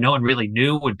time no one really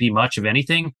knew would be much of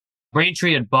anything,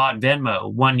 Braintree had bought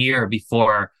Venmo 1 year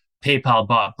before PayPal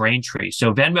bought Braintree.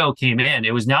 So Venmo came in.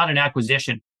 It was not an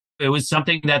acquisition. It was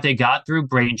something that they got through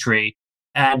Braintree,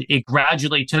 and it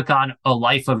gradually took on a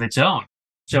life of its own.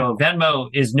 So Venmo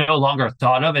is no longer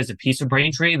thought of as a piece of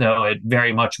Braintree, though it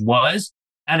very much was.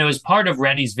 And it was part of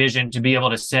Ready's vision to be able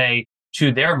to say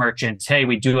to their merchants, hey,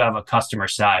 we do have a customer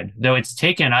side. Though it's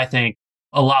taken, I think,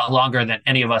 a lot longer than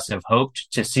any of us have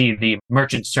hoped to see the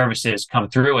merchant services come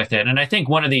through with it. And I think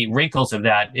one of the wrinkles of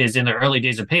that is in the early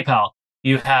days of PayPal,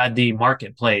 you had the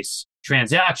marketplace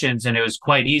transactions, and it was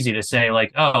quite easy to say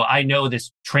like, oh, I know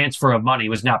this transfer of money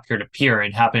was not peer-to-peer.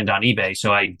 It happened on eBay,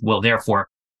 so I will therefore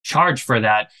charge for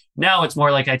that. Now it's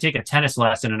more like I take a tennis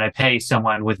lesson and I pay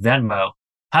someone with Venmo.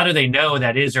 How do they know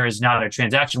that is or is not a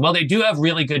transaction? Well, they do have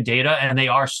really good data, and they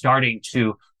are starting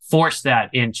to force that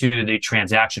into the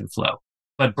transaction flow.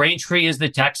 But Braintree is the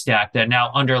tech stack that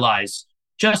now underlies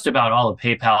just about all of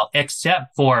PayPal,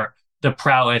 except for the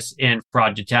prowess in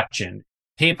fraud detection.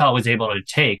 PayPal was able to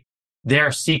take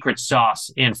their secret sauce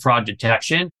in fraud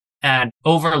detection and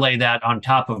overlay that on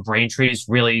top of Braintree's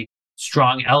really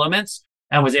strong elements,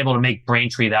 and was able to make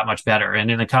Braintree that much better.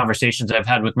 And in the conversations I've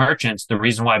had with merchants, the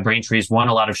reason why Braintree's won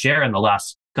a lot of share in the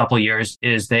last couple of years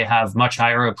is they have much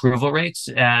higher approval rates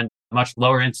and much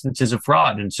lower instances of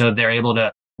fraud. And so they're able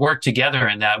to work together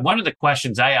in that. One of the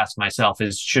questions I ask myself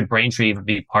is, should Braintree even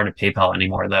be part of PayPal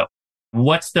anymore, though?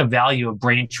 What's the value of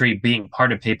Braintree being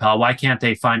part of PayPal? Why can't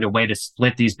they find a way to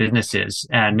split these businesses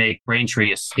and make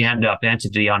Braintree a stand-up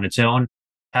entity on its own?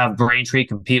 Have Braintree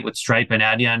compete with Stripe and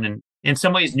Adyen? And in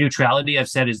some ways, neutrality, I've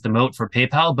said, is the moat for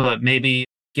PayPal, but maybe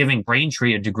giving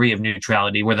Braintree a degree of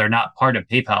neutrality where they're not part of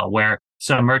PayPal, where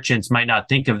some merchants might not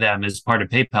think of them as part of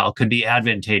PayPal, could be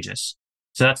advantageous.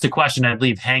 So that's the question I'd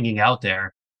leave hanging out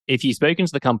there. If you've spoken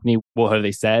to the company, what have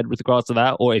they said with regards to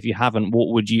that? Or if you haven't, what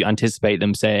would you anticipate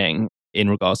them saying in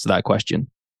regards to that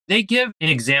question? They give an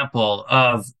example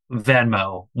of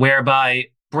Venmo, whereby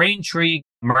Braintree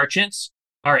merchants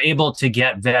are able to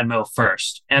get Venmo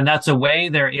first. And that's a way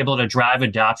they're able to drive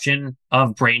adoption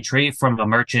of Braintree from a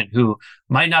merchant who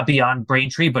might not be on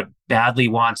Braintree, but badly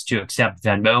wants to accept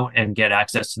Venmo and get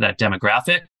access to that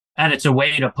demographic. And it's a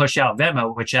way to push out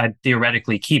Venmo, which I'd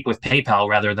theoretically keep with PayPal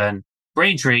rather than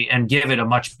Braintree, and give it a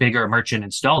much bigger merchant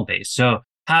installed base. So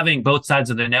having both sides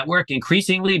of the network,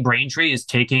 increasingly Braintree is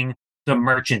taking the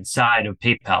merchant side of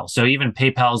PayPal. So even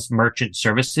PayPal's merchant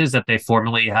services that they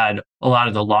formerly had a lot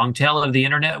of the long tail of the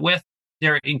internet with,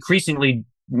 they're increasingly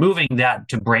moving that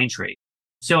to Braintree.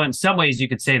 So in some ways, you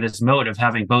could say this mode of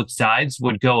having both sides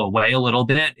would go away a little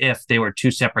bit if they were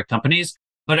two separate companies.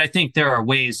 But I think there are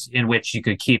ways in which you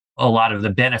could keep a lot of the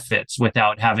benefits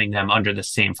without having them under the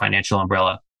same financial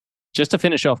umbrella. Just to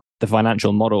finish off the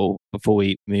financial model before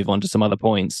we move on to some other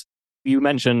points, you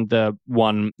mentioned the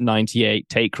 198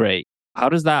 take rate. How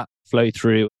does that flow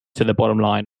through to the bottom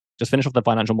line? Just finish off the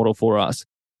financial model for us.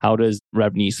 How does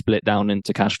revenue split down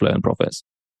into cash flow and profits?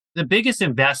 The biggest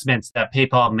investments that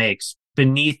PayPal makes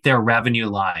beneath their revenue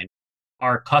line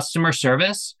are customer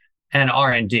service and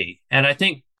R&D. And I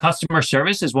think customer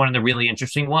service is one of the really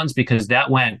interesting ones, because that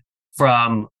went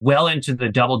from well into the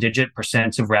double-digit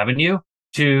 % of revenue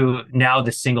to now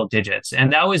the single digits.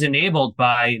 And that was enabled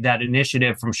by that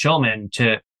initiative from Schulman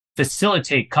to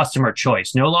facilitate customer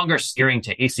choice, no longer steering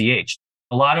to ACH.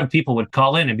 A lot of people would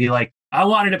call in and be like, I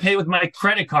wanted to pay with my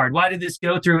credit card. Why did this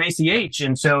go through ACH?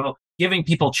 And so giving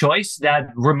people choice, that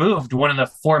removed one of the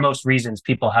foremost reasons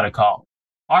people had to call.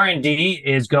 R&D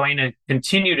is going to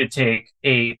continue to take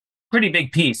a pretty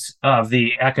big piece of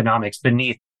the economics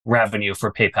beneath revenue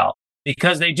for PayPal,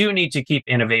 because they do need to keep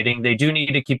innovating. They do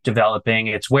need to keep developing.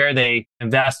 It's where they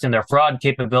invest in their fraud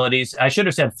capabilities. I should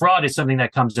have said fraud is something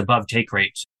that comes above take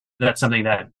rates. That's something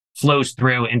that flows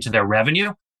through into their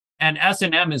revenue. And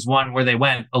S&M is one where they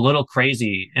went a little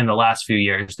crazy in the last few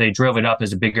years. They drove it up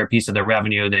as a bigger piece of their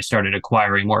revenue. They started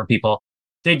acquiring more people.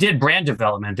 They did brand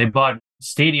development. They bought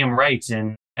stadium rights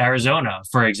in Arizona,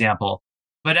 for example.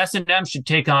 But S&M should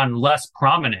take on less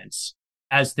prominence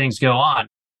as things go on.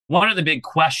 One of the big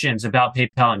questions about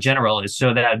PayPal in general is,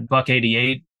 so that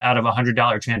 $1.88 out of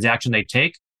 $100 transaction they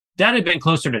take, that had been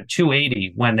closer to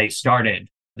 $2.80 when they started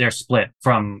their split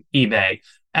from eBay.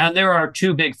 And there are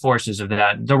two big forces of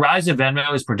that. The rise of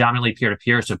Venmo is predominantly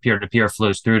peer-to-peer, so peer-to-peer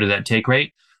flows through to that take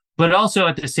rate. But also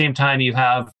at the same time, you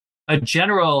have a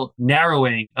general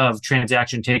narrowing of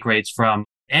transaction take rates from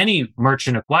any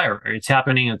merchant acquirer. It's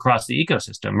happening across the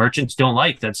ecosystem. Merchants don't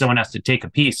like that someone has to take a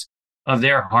piece of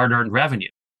their hard-earned revenue.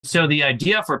 So the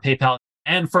idea for PayPal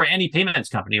and for any payments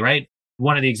company, right?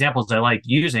 One of the examples I like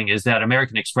using is that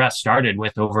American Express started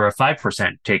with over a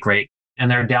 5% take rate, and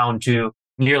they're down to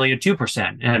nearly a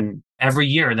 2%. And every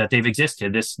year that they've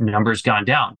existed, this number's gone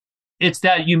down. It's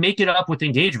that you make it up with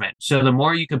engagement. So the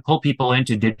more you can pull people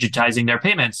into digitizing their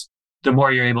payments, the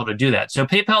more you're able to do that. So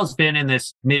PayPal's been in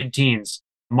this mid-teens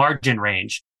margin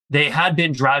range. They had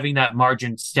been driving that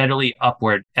margin steadily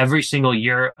upward every single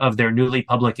year of their newly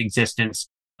public existence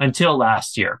until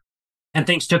last year. And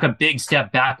things took a big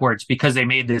step backwards because they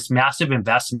made this massive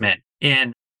investment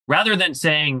in, rather than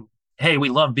saying, hey, we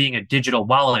love being a digital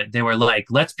wallet, they were like,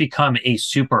 let's become a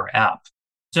super app.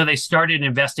 So they started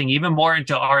investing even more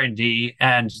into R&D,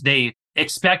 and they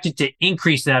expected to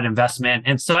increase that investment.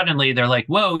 And suddenly they're like,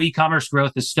 whoa, e-commerce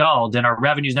growth is stalled and our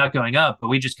revenue's not going up, but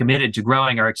we just committed to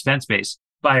growing our expense base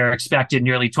by our expected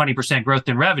nearly 20% growth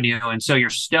in revenue. And so you're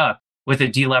stuck with a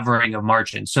delevering of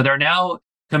margins. So they're now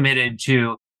committed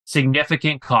to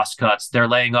significant cost cuts. They're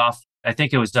laying off, I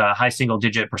think it was a high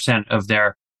single-digit % of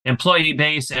their employee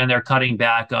base, and they're cutting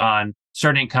back on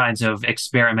certain kinds of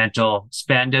experimental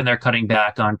spend, and they're cutting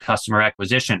back on customer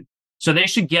acquisition. So they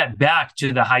should get back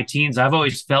to the high teens. I've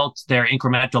always felt their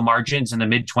incremental margins in the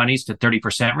mid-20s to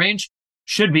 30% range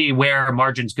should be where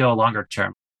margins go longer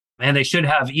term. And they should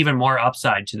have even more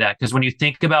upside to that, because when you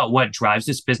think about what drives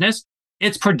this business,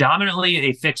 it's predominantly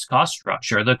a fixed cost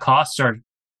structure. The costs are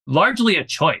largely a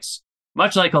choice,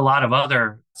 much like a lot of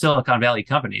other Silicon Valley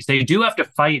companies. They do have to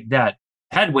fight that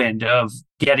headwind of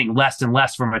getting less and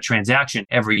less from a transaction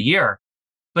every year,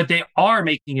 but they are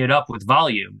making it up with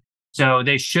volume. So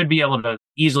they should be able to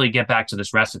easily get back to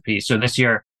this recipe. So this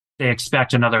year, they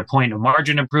expect another point of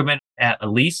margin improvement at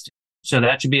least. So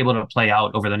that should be able to play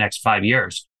out over the next 5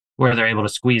 years, where they're able to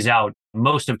squeeze out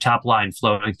most of top line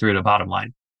flowing through to bottom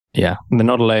line. Yeah, they're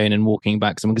not alone in walking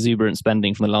back some exuberant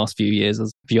spending from the last few years.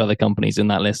 There's a few other companies in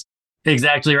that list.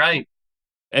 Exactly right.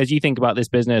 As you think about this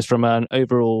business from an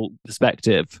overall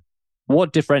perspective,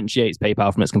 what differentiates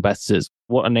PayPal from its competitors?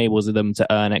 What enables them to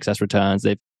earn excess returns?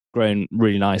 They've grown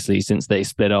really nicely since they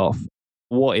split off.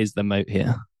 What is the moat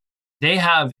here? They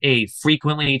have a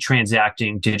frequently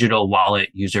transacting digital wallet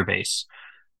user base.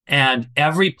 And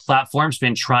every platform's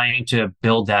been trying to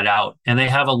build that out. And they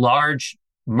have a large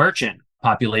merchant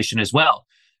population as well.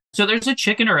 So there's a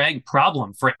chicken or egg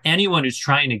problem for anyone who's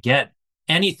trying to get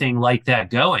anything like that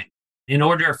going. In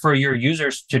order for your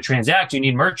users to transact, you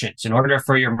need merchants. In order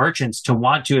for your merchants to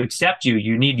want to accept you,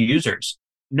 you need users.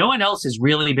 No one else has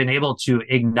really been able to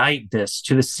ignite this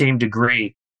to the same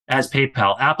degree as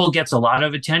PayPal. Apple gets a lot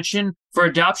of attention for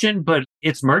adoption, but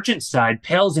its merchant side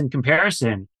pales in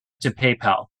comparison to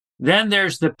PayPal. Then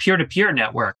there's the peer-to-peer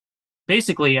network.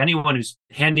 Basically, anyone who's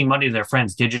handing money to their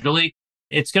friends digitally,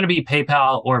 it's going to be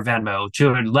PayPal or Venmo.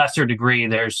 To a lesser degree,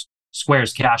 there's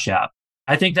Square's Cash App.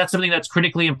 I think that's something that's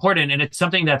critically important, and it's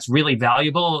something that's really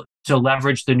valuable to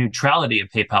leverage the neutrality of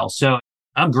PayPal. So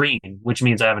I'm green, which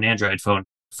means I have an Android phone,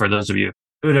 for those of you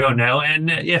who don't know. And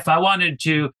if I wanted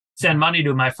to send money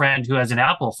to my friend who has an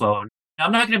Apple phone,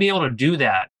 I'm not going to be able to do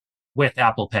that with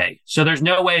Apple Pay. So there's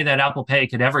no way that Apple Pay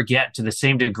could ever get to the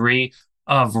same degree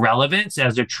of relevance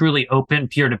as a truly open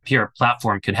peer-to-peer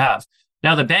platform could have.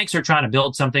 Now, the banks are trying to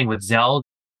build something with Zelle.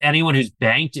 Anyone who's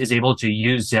banked is able to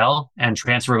use Zelle and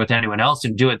transfer with anyone else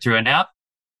and do it through an app.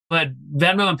 But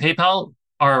Venmo and PayPal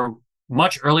are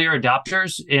much earlier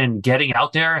adopters in getting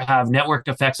out there, have network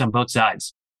effects on both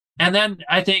sides. And then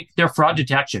I think their fraud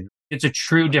detection. It's a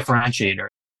true differentiator.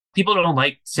 People don't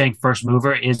like saying first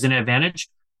mover is an advantage,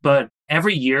 but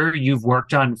every year you've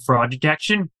worked on fraud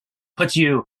detection puts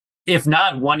you, if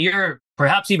not 1 year,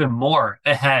 perhaps even more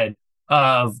ahead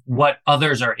of what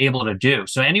others are able to do.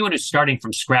 So anyone who's starting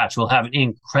from scratch will have an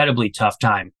incredibly tough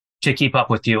time to keep up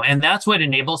with you. And that's what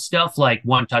enables stuff like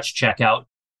one-touch checkout.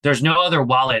 There's no other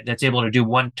wallet that's able to do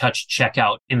one-touch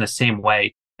checkout in the same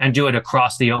way and do it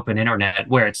across the open internet,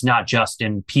 where it's not just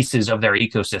in pieces of their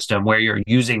ecosystem where you're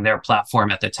using their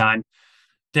platform at the time.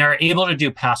 They're able to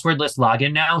do passwordless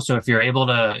login now. So if you're able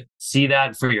to see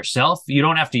that for yourself, you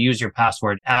don't have to use your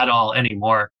password at all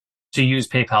anymore to use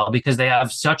PayPal, because they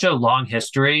have such a long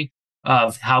history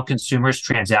of how consumers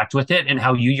transact with it and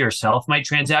how you yourself might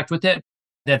transact with it,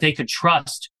 that they could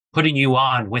trust putting you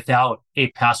on without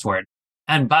a password.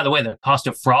 And by the way, the cost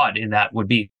of fraud in that would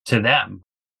be to them.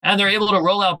 And they're able to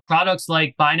roll out products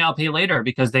like buy now, pay later,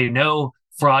 because they know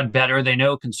fraud better. They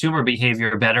know consumer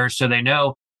behavior better. So they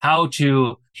know how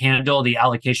to handle the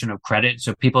allocation of credit.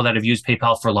 So people that have used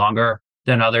PayPal for longer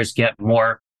than others get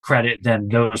more credit than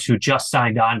those who just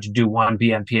signed on to do one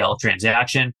BNPL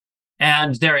transaction.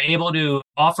 And they're able to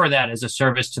offer that as a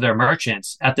service to their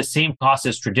merchants at the same cost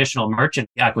as traditional merchant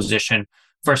acquisition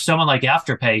for someone like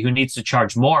Afterpay who needs to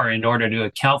charge more in order to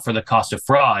account for the cost of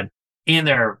fraud in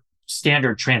their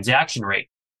standard transaction rate.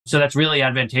 So that's really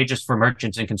advantageous for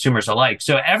merchants and consumers alike.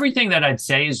 So everything that I'd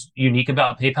say is unique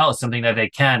about PayPal is something that they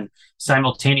can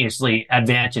simultaneously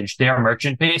advantage their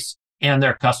merchant base and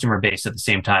their customer base at the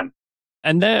same time.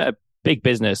 And they're a big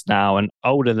business now and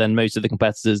older than most of the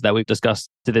competitors that we've discussed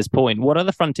to this point. What are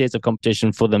the frontiers of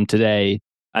competition for them today?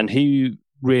 And who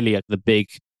really are the big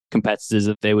competitors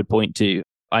that they would point to?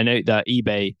 I know that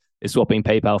eBay is swapping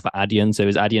PayPal for Adyen. So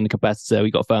is Adyen a competitor?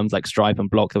 We've got firms like Stripe and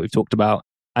Block that we've talked about.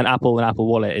 And Apple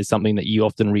Wallet is something that you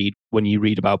often read when you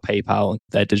read about PayPal,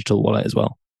 their digital wallet as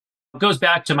well. It goes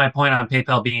back to my point on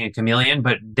PayPal being a chameleon,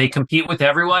 but they compete with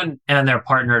everyone and they're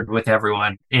partnered with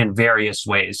everyone in various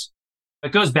ways.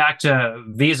 It goes back to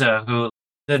Visa, who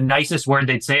the nicest word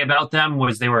they'd say about them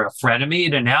was they were a frenemy,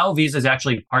 to now Visa's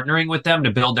actually partnering with them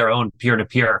to build their own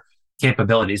peer-to-peer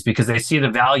capabilities because they see the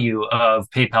value of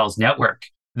PayPal's network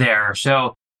there.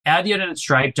 So Adyen and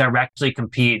Stripe directly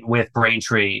compete with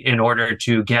Braintree in order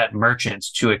to get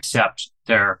merchants to accept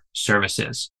their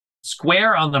services.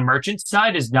 Square on the merchant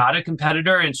side is not a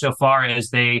competitor insofar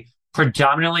as they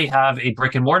predominantly have a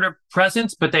brick and mortar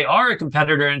presence, but they are a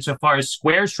competitor insofar as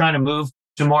Square's trying to move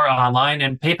to more online,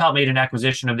 and PayPal made an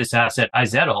acquisition of this asset,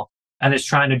 iZettle, and is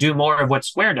trying to do more of what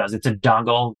Square does. It's a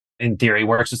dongle, in theory,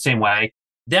 works the same way.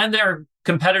 Then they're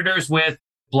competitors with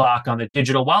Block on the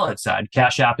digital wallet side.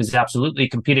 Cash App is absolutely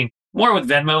competing more with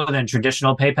Venmo than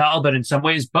traditional PayPal, but in some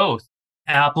ways both.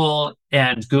 Apple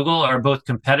and Google are both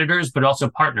competitors, but also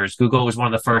partners. Google was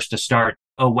one of the first to start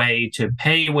a way to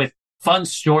pay with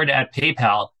funds stored at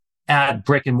PayPal at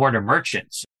brick and mortar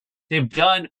merchants. They've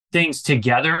done things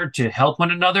together to help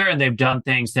one another, and they've done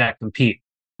things that compete.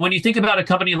 When you think about a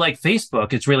company like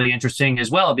Facebook, it's really interesting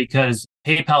as well because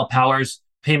PayPal powers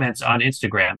payments on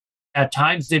Instagram. At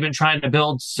times, they've been trying to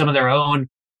build some of their own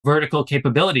vertical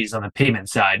capabilities on the payment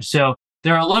side. So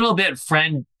they're a little bit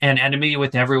friend and enemy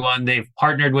with everyone. They've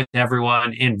partnered with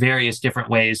everyone in various different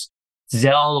ways.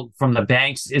 Zelle from the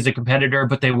banks is a competitor,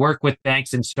 but they work with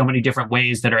banks in so many different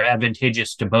ways that are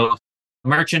advantageous to both.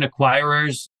 Merchant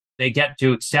acquirers, they get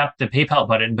to accept the PayPal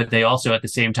button, but they also at the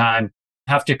same time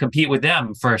have to compete with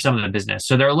them for some of the business.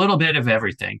 So they're a little bit of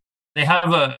everything. They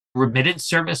have a remittance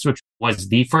service, which was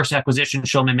the first acquisition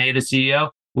Shulman made as CEO,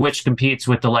 which competes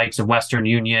with the likes of Western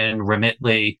Union,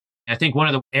 Remitly. I think one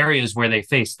of the areas where they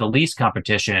face the least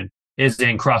competition is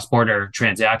in cross-border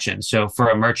transactions. So for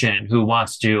a merchant who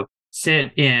wants to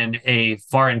sit in a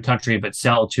foreign country but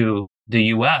sell to the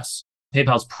US,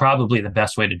 PayPal's probably the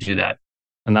best way to do that.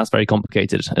 And that's very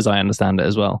complicated, as I understand it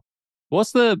as well.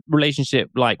 What's the relationship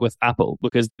like with Apple?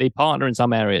 Because they partner in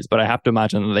some areas, but I have to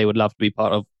imagine that they would love to be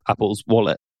part of Apple's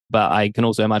wallet. But I can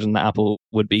also imagine that Apple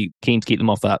would be keen to keep them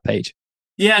off that page.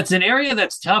 Yeah, it's an area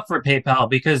that's tough for PayPal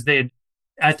because they,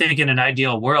 I think in an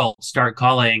ideal world, start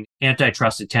calling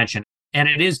antitrust attention. And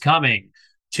it is coming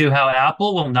to how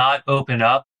Apple will not open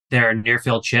up their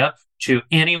near-field chip to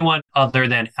anyone other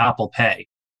than Apple Pay.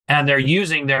 And they're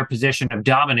using their position of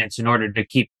dominance in order to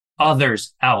keep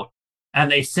others out. And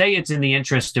they say it's in the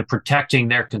interest of protecting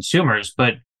their consumers.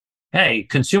 But hey,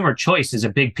 consumer choice is a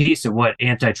big piece of what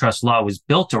antitrust law was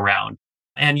built around.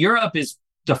 And Europe is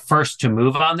the first to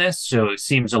move on this. So it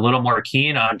seems a little more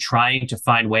keen on trying to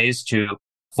find ways to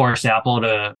force Apple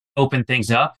to open things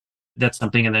up. That's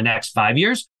something in the next 5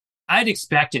 years. I'd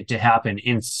expect it to happen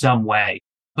in some way.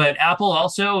 But Apple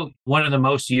also, one of the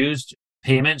most used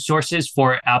payment sources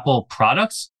for Apple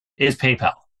products is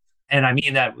PayPal. And I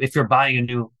mean that if you're buying a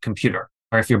new computer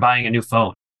or if you're buying a new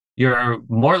phone, you're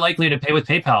more likely to pay with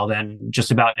PayPal than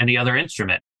just about any other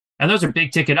instrument. And those are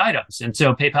big ticket items. And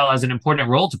so PayPal has an important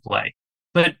role to play.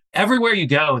 But everywhere you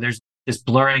go, there's this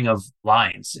blurring of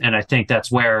lines. And I think that's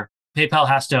where PayPal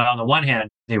has to, on the one hand,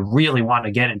 they really want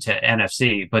to get into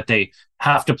NFC, but they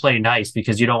have to play nice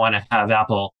because you don't want to have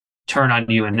Apple turn on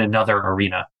you in another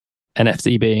arena.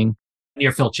 NFC being?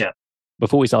 Near-field chip.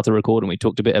 Before we started recording, we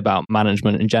talked a bit about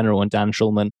management in general, and Dan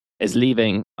Schulman is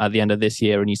leaving at the end of this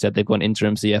year. And you said they've got an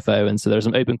interim CFO. And so there are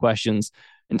some open questions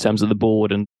in terms of the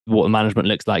board and what the management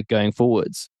looks like going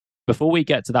forwards. Before we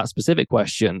get to that specific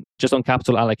question, just on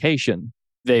capital allocation,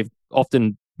 they've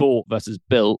often bought versus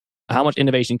built. How much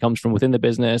innovation comes from within the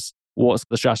business? What's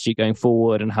the strategy going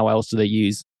forward? And how else do they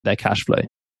use their cash flow?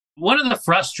 One of the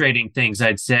frustrating things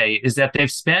I'd say is that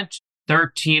they've spent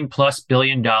 $13+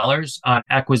 billion on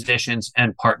acquisitions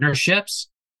and partnerships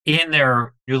in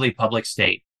their newly public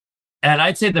state. And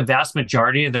I'd say the vast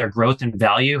majority of their growth and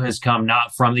value has come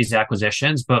not from these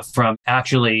acquisitions, but from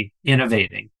actually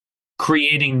innovating,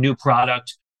 creating new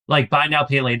product. Like buy now,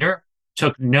 pay later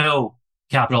took no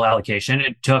capital allocation.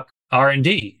 It took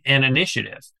R&D and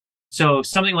initiative. So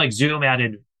something like Zoom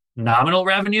added nominal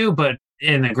revenue, but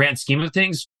in the grand scheme of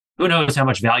things, who knows how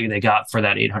much value they got for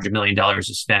that $800 million of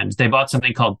spend. They bought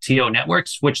something called TO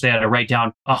Networks, which they had to write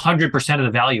down 100% of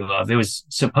the value of. It was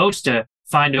supposed to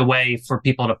find a way for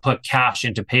people to put cash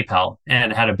into PayPal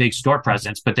and had a big store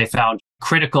presence, but they found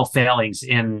critical failings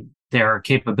in their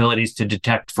capabilities to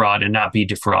detect fraud and not be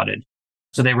defrauded.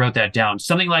 So they wrote that down.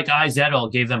 Something like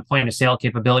iZettle gave them point of sale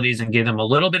capabilities and gave them a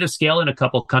little bit of scale in a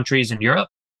couple countries in Europe.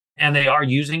 And they are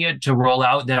using it to roll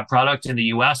out that product in the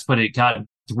US, but it got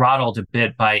throttled a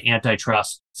bit by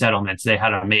antitrust settlements they had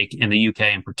to make in the UK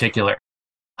in particular.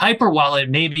 Hyperwallet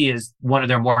maybe is one of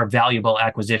their more valuable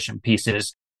acquisition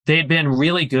pieces. They'd been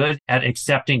really good at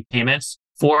accepting payments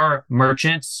for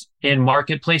merchants in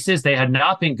marketplaces. They had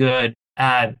not been good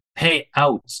at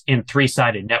payouts in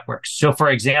three-sided networks. So for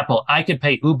example, I could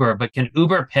pay Uber, but can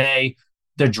Uber pay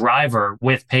the driver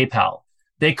with PayPal?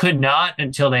 They could not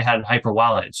until they had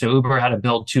Hyperwallet. So Uber had to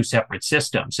build two separate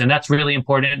systems. And that's really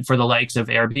important for the likes of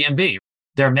Airbnb.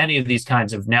 There are many of these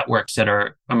kinds of networks that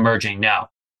are emerging now.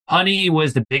 Honey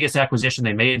was the biggest acquisition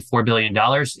they made, $4 billion.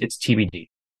 It's TBD.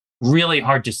 Really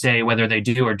hard to say whether they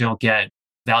do or don't get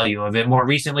value of it. More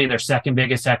recently, their second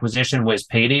biggest acquisition was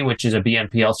Paidy, which is a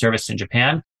BNPL service in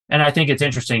Japan. And I think it's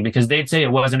interesting because they'd say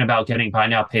it wasn't about getting buy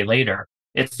now, pay later.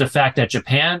 It's the fact that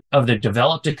Japan, of the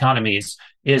developed economies,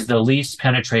 is the least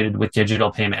penetrated with digital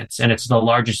payments. And it's the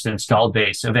largest installed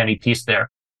base of any piece there.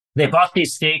 They bought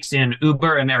these stakes in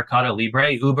Uber and Mercado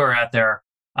Libre. Uber at their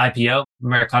IPO,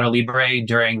 Mercado Libre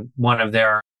during one of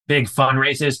their big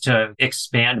fundraisers to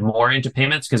expand more into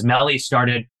payments, because Meli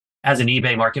started as an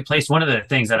eBay marketplace. One of the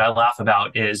things that I laugh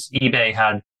about is eBay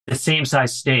had the same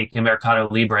size stake in Mercado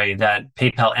Libre that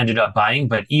PayPal ended up buying,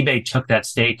 but eBay took that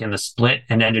stake in the split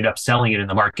and ended up selling it in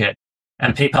the market.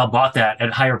 And PayPal bought that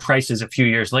at higher prices a few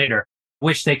years later.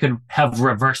 Wish they could have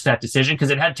reversed that decision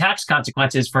because it had tax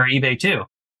consequences for eBay too.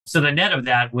 So the net of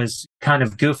that was kind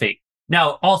of goofy.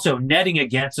 Now, also netting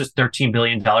against this $13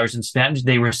 billion in spend,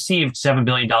 they received $7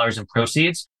 billion in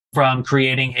proceeds from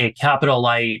creating a capital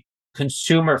light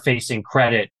consumer-facing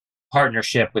credit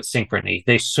partnership with Synchrony.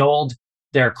 They sold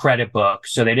their credit book,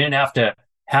 so they didn't have to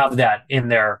have that in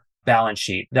their balance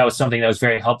sheet. That was something that was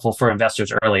very helpful for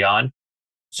investors early on.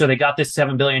 So they got this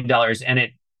 $7 billion and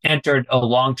it entered a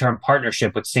long-term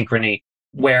partnership with Synchrony,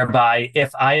 whereby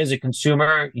if I, as a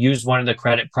consumer, use one of the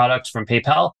credit products from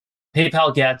PayPal,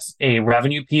 PayPal gets a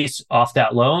revenue piece off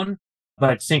that loan,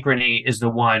 but Synchrony is the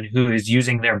one who is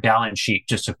using their balance sheet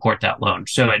to support that loan.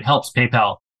 So it helps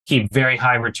PayPal keep very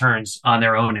high returns on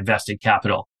their own invested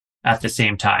capital at the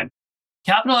same time.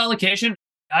 Capital allocation,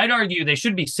 I'd argue they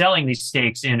should be selling these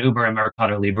stakes in Uber and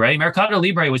Mercado Libre. Mercado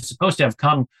Libre was supposed to have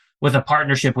come with a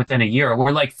partnership within a year.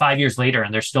 We're like 5 years later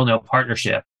and there's still no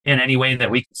partnership in any way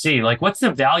that we can see. Like, what's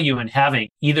the value in having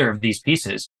either of these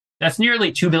pieces? That's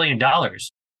nearly $2 billion.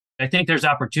 I think there's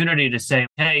opportunity to say,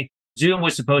 hey, Zoom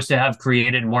was supposed to have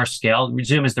created more scale.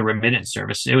 Zoom is the remittance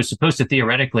service. It was supposed to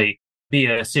theoretically be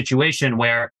a situation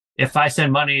where if I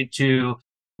send money to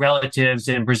relatives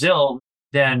in Brazil,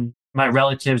 then my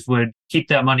relatives would keep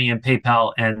that money in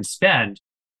PayPal and spend.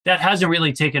 That hasn't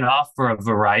really taken off for a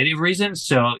variety of reasons.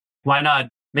 So why not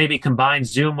maybe combine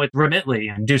Zoom with Remitly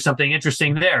and do something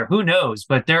interesting there? Who knows?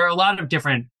 But there are a lot of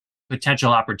different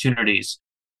potential opportunities.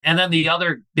 And then the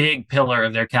other big pillar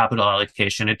of their capital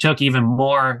allocation, it took even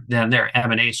more than their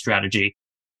M&A strategy,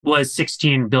 was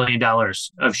 $16 billion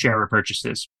of share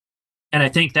repurchases. And I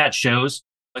think that shows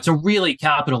it's a really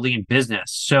capital lean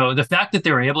business. So the fact that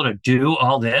they were able to do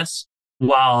all this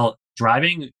while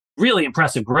driving really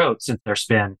impressive growth since their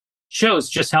spin shows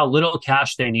just how little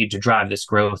cash they need to drive this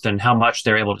growth and how much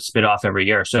they're able to spit off every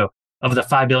year. So of the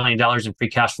 $5 billion in free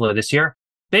cash flow this year,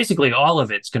 basically all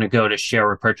of it's going to go to share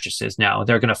repurchases now.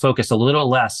 They're going to focus a little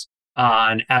less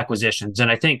on acquisitions. And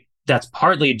I think that's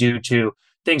partly due to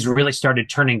things really started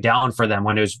turning down for them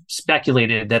when it was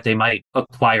speculated that they might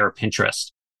acquire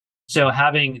Pinterest. So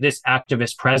having this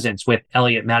activist presence with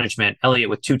Elliott Management, Elliott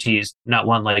with two T's, not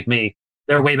one like me,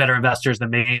 they're way better investors than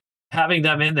me. Having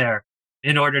them in there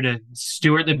in order to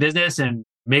steward the business and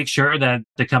make sure that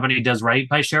the company does right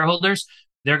by shareholders,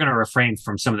 they're going to refrain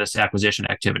from some of this acquisition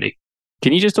activity.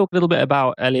 Can you just talk a little bit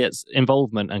about Elliott's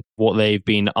involvement and what they've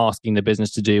been asking the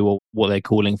business to do or what they're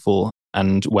calling for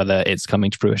and whether it's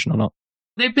coming to fruition or not?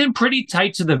 They've been pretty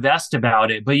tight to the vest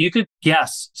about it, but you could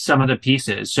guess some of the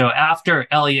pieces. So after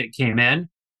Elliott came in,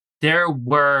 there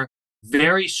were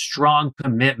very strong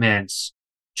commitments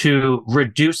to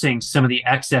reducing some of the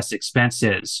excess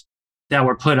expenses that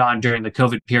were put on during the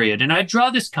COVID period. And I draw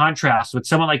this contrast with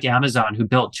someone like Amazon, who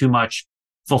built too much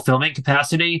fulfillment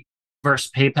capacity,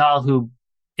 versus PayPal, who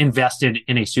invested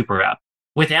in a super app.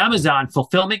 With Amazon,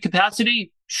 fulfillment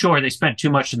capacity, sure, they spent too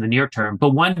much in the near term, but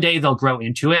one day they'll grow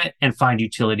into it and find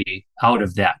utility out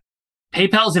of that.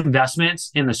 PayPal's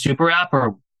investments in the super app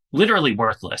are literally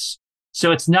worthless.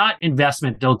 So it's not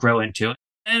investment they'll grow into.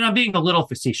 And I'm being a little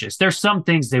facetious. There's some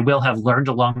things they will have learned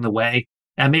along the way,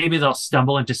 and maybe they'll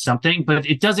stumble into something, but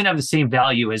it doesn't have the same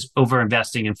value as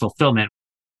overinvesting in fulfillment.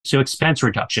 So expense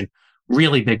reduction,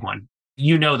 really big one.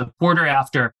 You know, the quarter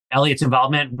after Elliot's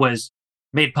involvement was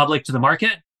made public to the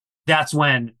market, that's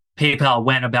when PayPal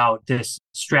went about this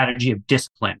strategy of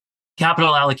discipline,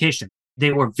 capital allocation.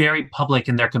 They were very public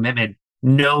in their commitment,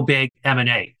 no big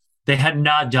M&A. They had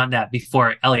not done that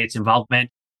before Elliot's involvement.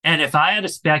 And if I had to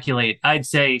speculate, I'd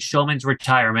say Schulman's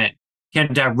retirement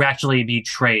can directly be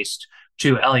traced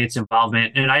to Elliot's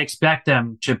involvement. And I expect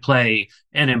them to play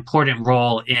an important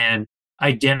role in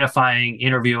identifying,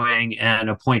 interviewing, and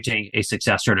appointing a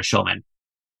successor to Schulman.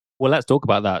 Well, let's talk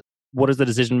about that. What does the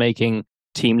decision-making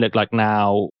team look like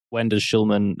now? When does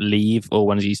Schulman leave, or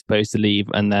when is he supposed to leave?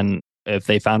 And then if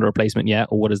they found a replacement yet,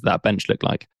 or what does that bench look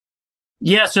like?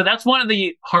 Yeah, so that's one of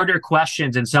the harder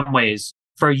questions in some ways.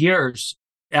 For years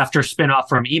after spinoff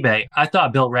from eBay, I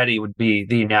thought Bill Ready would be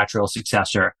the natural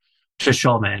successor to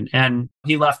Schulman. And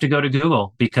he left to go to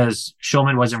Google because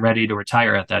Schulman wasn't ready to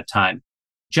retire at that time.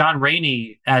 John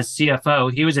Rainey as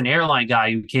CFO, he was an airline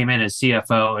guy who came in as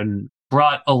CFO and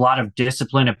brought a lot of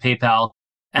discipline at PayPal.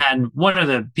 And one of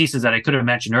the pieces that I could have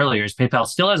mentioned earlier is PayPal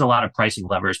still has a lot of pricing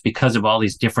levers because of all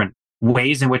these different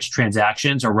ways in which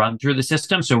transactions are run through the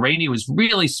system. So Rainey was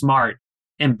really smart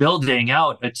in building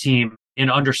out a team in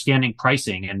understanding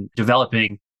pricing and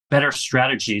developing better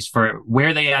strategies for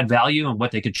where they add value and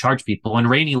what they could charge people. And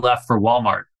Rainey left for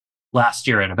Walmart last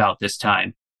year at about this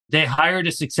time. They hired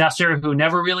a successor who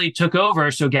never really took over.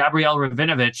 So Gabrielle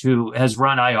Rabinovich, who has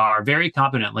run IR very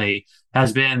competently,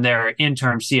 has been their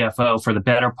interim CFO for the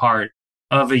better part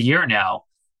of a year now.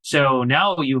 So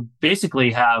now you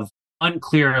basically have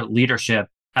unclear leadership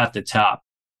at the top.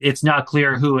 It's not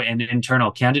clear who an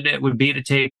internal candidate would be to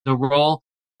take the role.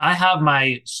 I have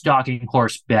my stalking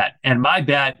horse bet, and my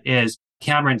bet is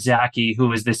Cameron Zaki,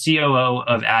 who is the COO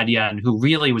of Adyen, who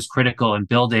really was critical in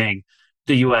building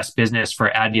the US business for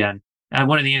Adyen. And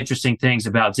one of the interesting things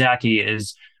about Zaki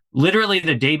is literally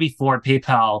the day before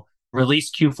PayPal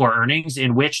released Q4 earnings,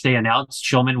 in which they announced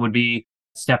Schulman would be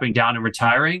stepping down and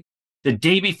retiring. The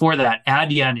day before that,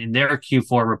 Adyen in their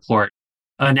Q4 report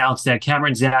announced that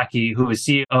Cameron Zaki, who is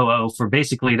COO for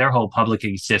basically their whole public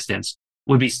existence,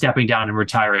 would be stepping down and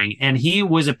retiring. And he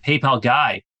was a PayPal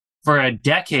guy for a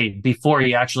decade before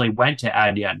he actually went to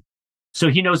Adyen. So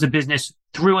he knows the business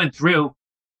through and through.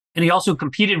 And he also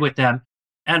competed with them.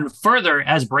 And further,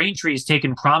 as Braintree has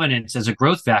taken prominence as a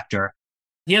growth factor,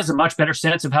 he has a much better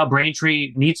sense of how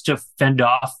Braintree needs to fend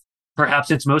off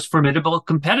perhaps its most formidable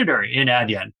competitor in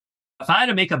Adyen. If I had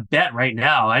to make a bet right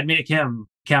now, I'd make him,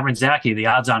 Cameron Zaki, the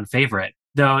odds-on favorite,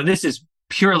 though this is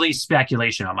purely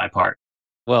speculation on my part.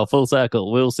 Well, full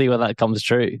circle. We'll see whether that comes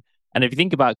true. And if you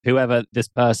think about whoever this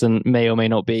person may or may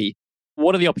not be,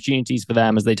 what are the opportunities for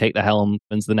them as they take the helm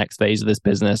into the next phase of this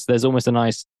business? There's almost a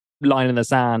nice line in the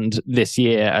sand this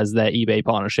year as their eBay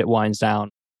partnership winds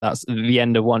down. That's the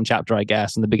end of one chapter, I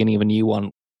guess, and the beginning of a new one.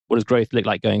 What does growth look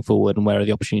like going forward, and where are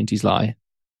the opportunities lie?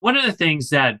 One of the things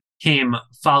that came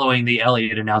following the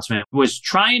Elliott announcement was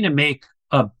trying to make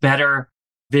a better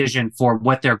vision for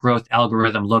what their growth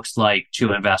algorithm looks like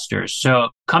to investors. So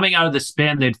coming out of the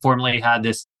spin, they'd formerly had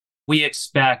this, we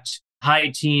expect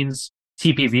high teens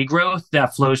TPV growth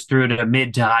that flows through to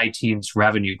mid to high teens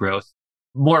revenue growth.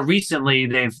 More recently,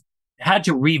 they've had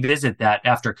to revisit that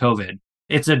after COVID.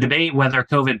 It's a debate whether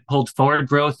COVID pulled forward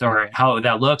growth or how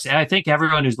that looks. And I think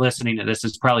everyone who's listening to this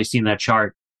has probably seen that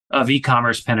chart of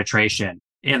e-commerce penetration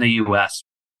in the US.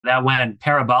 That went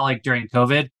parabolic during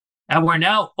COVID. And we're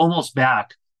now almost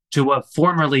back to what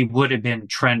formerly would have been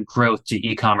trend growth to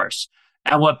e-commerce.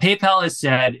 And what PayPal has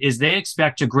said is they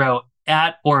expect to grow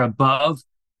at or above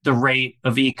the rate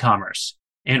of e-commerce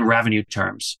in revenue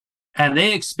terms. And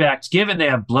they expect, given they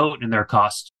have bloat in their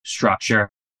cost structure,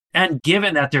 and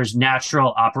given that there's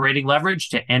natural operating leverage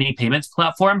to any payments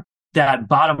platform, that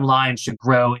bottom line should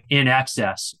grow in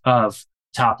excess of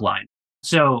top line.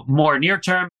 So more near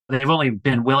term, they've only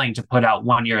been willing to put out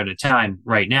 1 year at a time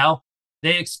right now.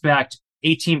 They expect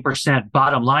 18%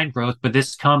 bottom line growth, but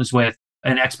this comes with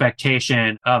an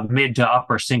expectation of mid to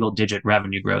upper single digit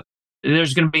revenue growth.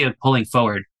 There's going to be a pulling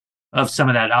forward of some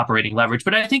of that operating leverage.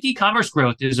 But I think e-commerce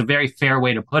growth is a very fair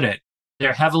way to put it.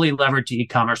 They're heavily levered to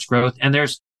e-commerce growth, and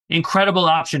there's incredible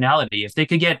optionality. If they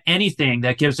could get anything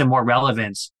that gives them more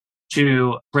relevance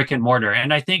to brick and mortar.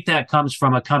 And I think that comes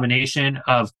from a combination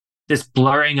of this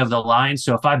blurring of the lines.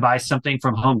 So if I buy something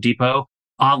from Home Depot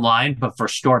online, but for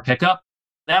store pickup,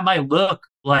 that might look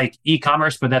like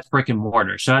e-commerce, but that's brick and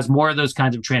mortar. So as more of those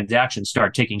kinds of transactions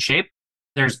start taking shape,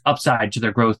 there's upside to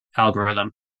their growth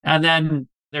algorithm. And then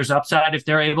there's upside if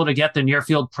they're able to get the near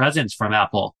field presence from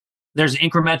Apple. There's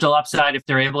incremental upside if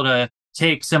they're able to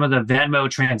take some of the Venmo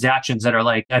transactions that are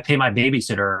like, I pay my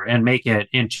babysitter, and make it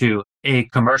into a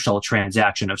commercial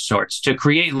transaction of sorts to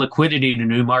create liquidity to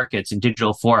new markets in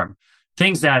digital form.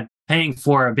 Things that paying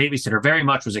for a babysitter very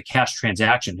much was a cash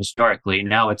transaction historically.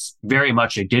 Now it's very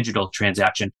much a digital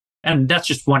transaction. And that's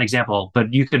just one example,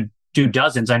 but you could do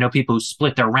dozens. I know people who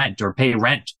split their rent or pay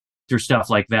rent through stuff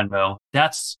like Venmo.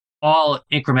 That's all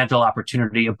incremental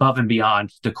opportunity above and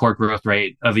beyond the core growth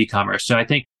rate of e-commerce. So I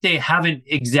think they haven't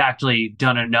exactly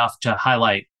done enough to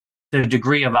highlight the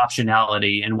degree of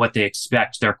optionality and what they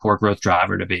expect their core growth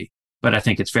driver to be. But I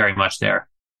think it's very much there.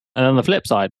 And on the flip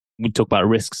side, we talk about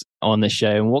risks on this show,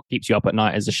 and what keeps you up at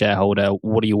night as a shareholder?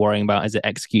 What are you worrying about? Is it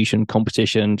execution,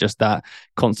 competition, just that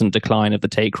constant decline of the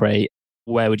take rate?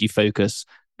 Where would you focus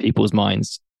people's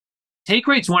minds? Take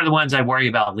rate's one of the ones I worry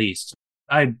about least.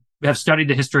 I have studied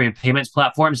the history of payments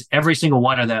platforms. Every single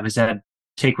one of them has had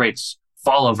take rates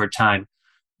fall over time.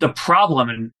 The problem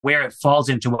and where it falls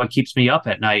into what keeps me up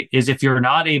at night is if you're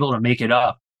not able to make it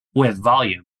up with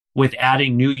volume, with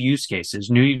adding new use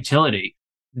cases, new utility,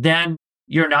 then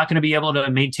you're not going to be able to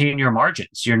maintain your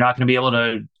margins. You're not going to be able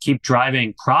to keep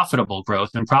driving profitable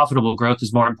growth. And profitable growth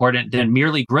is more important than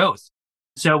merely growth.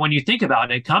 So when you think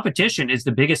about it, competition is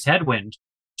the biggest headwind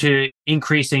to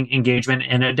increasing engagement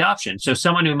and adoption. So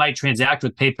someone who might transact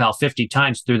with PayPal 50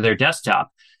 times through their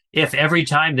desktop, if every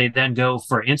time they then go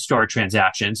for in-store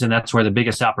transactions, and that's where the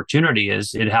biggest opportunity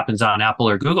is, it happens on Apple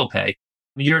or Google Pay,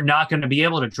 you're not going to be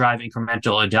able to drive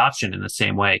incremental adoption in the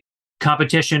same way.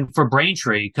 Competition for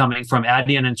Braintree coming from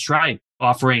Adyen and Stripe,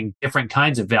 offering different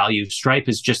kinds of value. Stripe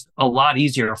is just a lot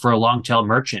easier for a long-tail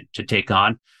merchant to take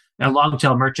on. And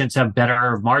long-tail merchants have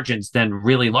better margins than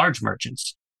really large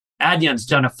merchants. Adyen's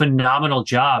done a phenomenal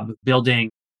job building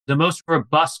the most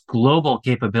robust global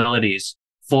capabilities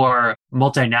for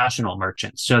multinational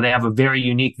merchants. So they have a very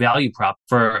unique value prop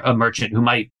for a merchant who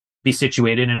might be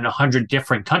situated in 100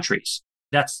 different countries.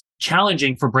 That's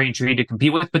challenging for Braintree to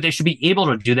compete with, but they should be able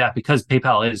to do that because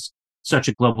PayPal is such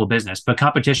a global business. But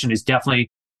competition is definitely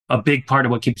a big part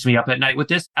of what keeps me up at night with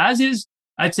this, as is,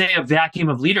 I'd say, a vacuum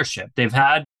of leadership. They've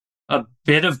had a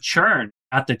bit of churn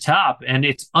at the top, and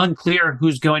it's unclear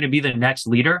who's going to be the next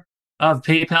leader of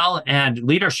PayPal, and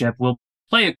leadership will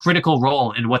play a critical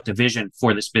role in what the vision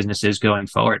for this business is going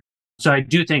forward. So I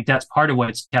do think that's part of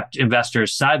what's kept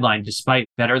investors sidelined despite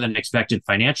better than expected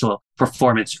financial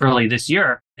performance early this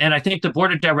year. And I think the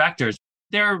board of directors,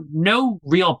 there are no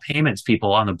real payments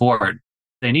people on the board.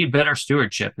 They need better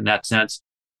stewardship in that sense.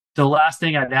 The last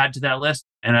thing I'd add to that list,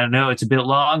 and I know it's a bit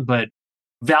long, but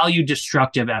value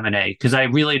destructive M&A, because I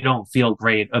really don't feel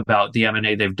great about the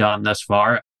M&A they've done thus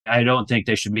far. I don't think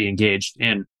they should be engaged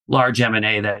in large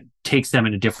M&A that takes them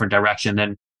in a different direction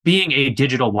than being a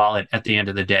digital wallet at the end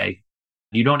of the day.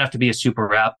 You don't have to be a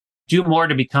super app. Do more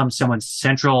to become someone's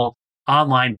central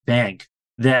online bank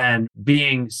than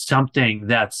being something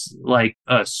that's like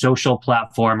a social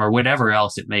platform or whatever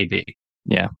else it may be.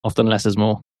 Yeah, often less is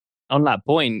more. On that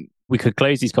point, we could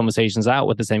close these conversations out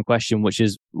with the same question, which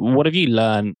is, what have you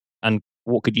learned and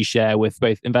what could you share with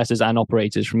both investors and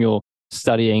operators from your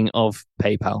studying of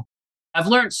PayPal? I've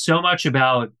learned so much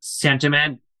about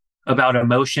sentiment, about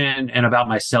emotion, and about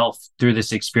myself through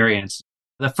this experience.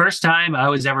 The first time I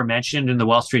was ever mentioned in the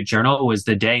Wall Street Journal was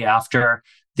the day after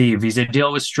the Visa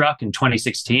deal was struck in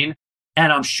 2016.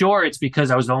 And I'm sure it's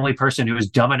because I was the only person who was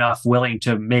dumb enough willing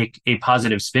to make a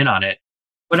positive spin on it.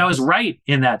 But I was right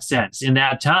in that sense, in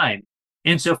that time,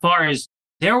 insofar as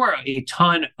there were a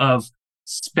ton of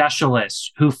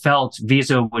specialists who felt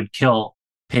Visa would kill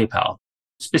PayPal.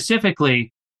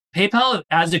 Specifically, PayPal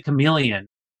as a chameleon,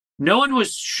 no one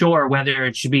was sure whether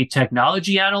it should be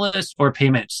technology analysts or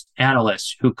payments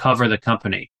analysts who cover the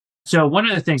company. So one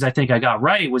of the things I think I got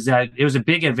right was that it was a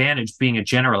big advantage being a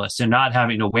generalist and not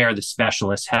having to wear the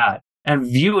specialist hat and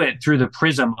view it through the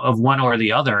prism of one or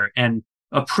the other and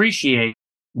appreciate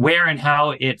where and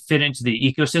how it fit into the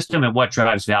ecosystem and what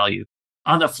drives value.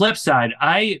 On the flip side,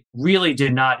 I really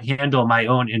did not handle my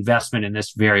own investment in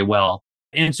this very well.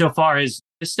 Insofar as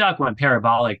the stock went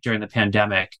parabolic during the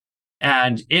pandemic,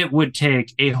 and it would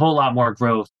take a whole lot more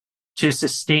growth to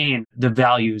sustain the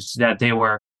values that they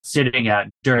were sitting at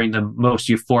during the most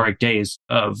euphoric days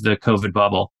of the COVID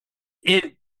bubble.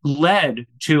 It led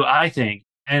to, I think,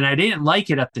 and I didn't like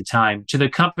it at the time, to the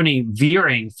company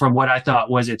veering from what I thought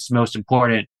was its most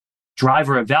important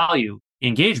driver of value,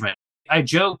 engagement. I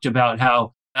joked about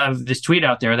how I have this tweet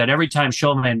out there that every time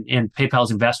Schulman in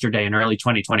PayPal's Investor Day in early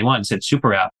 2021 said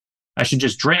super app, I should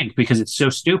just drink because it's so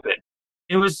stupid.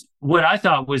 It was what I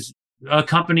thought was a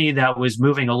company that was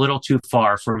moving a little too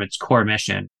far from its core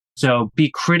mission. So be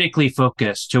critically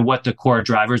focused to what the core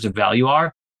drivers of value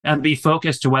are, and be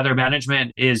focused to whether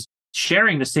management is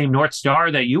sharing the same North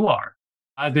Star that you are.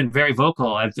 I've been very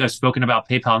vocal. I've spoken about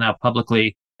PayPal now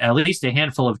publicly at least a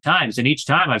handful of times. And each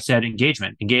time I've said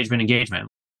engagement.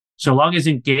 So long as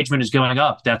engagement is going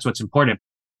up, that's what's important.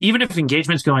 Even if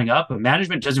engagement's going up, but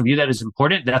management doesn't view that as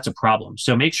important, that's a problem.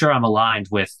 So make sure I'm aligned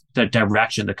with the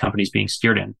direction the company's being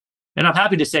steered in. And I'm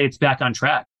happy to say it's back on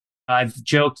track. I've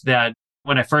joked that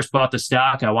when I first bought the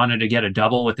stock, I wanted to get a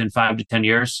double within 5 to 10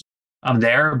 years. I'm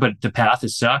there, but the path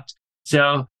has sucked.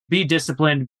 So be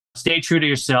disciplined, stay true to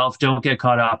yourself. Don't get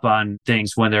caught up on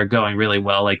things when they're going really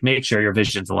well. Like, make sure your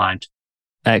vision's aligned.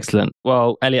 Excellent.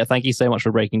 Well, Elliot, thank you so much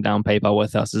for breaking down PayPal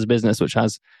with us as a business which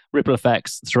has ripple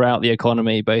effects throughout the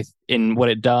economy, both in what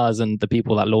it does and the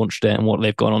people that launched it and what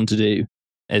they've gone on to do.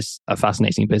 It's a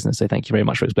fascinating business. So thank you very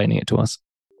much for explaining it to us.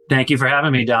 Thank you for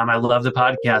having me, Dom. I love the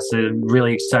podcast and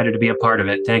really excited to be a part of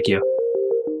it. Thank you.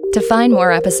 To find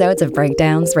more episodes of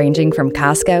breakdowns ranging from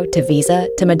Costco to Visa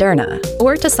to Moderna,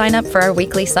 or to sign up for our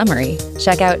weekly summary,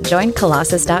 check out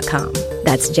joincolossus.com.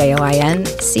 That's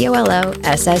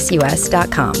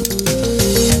JoinColossus.com.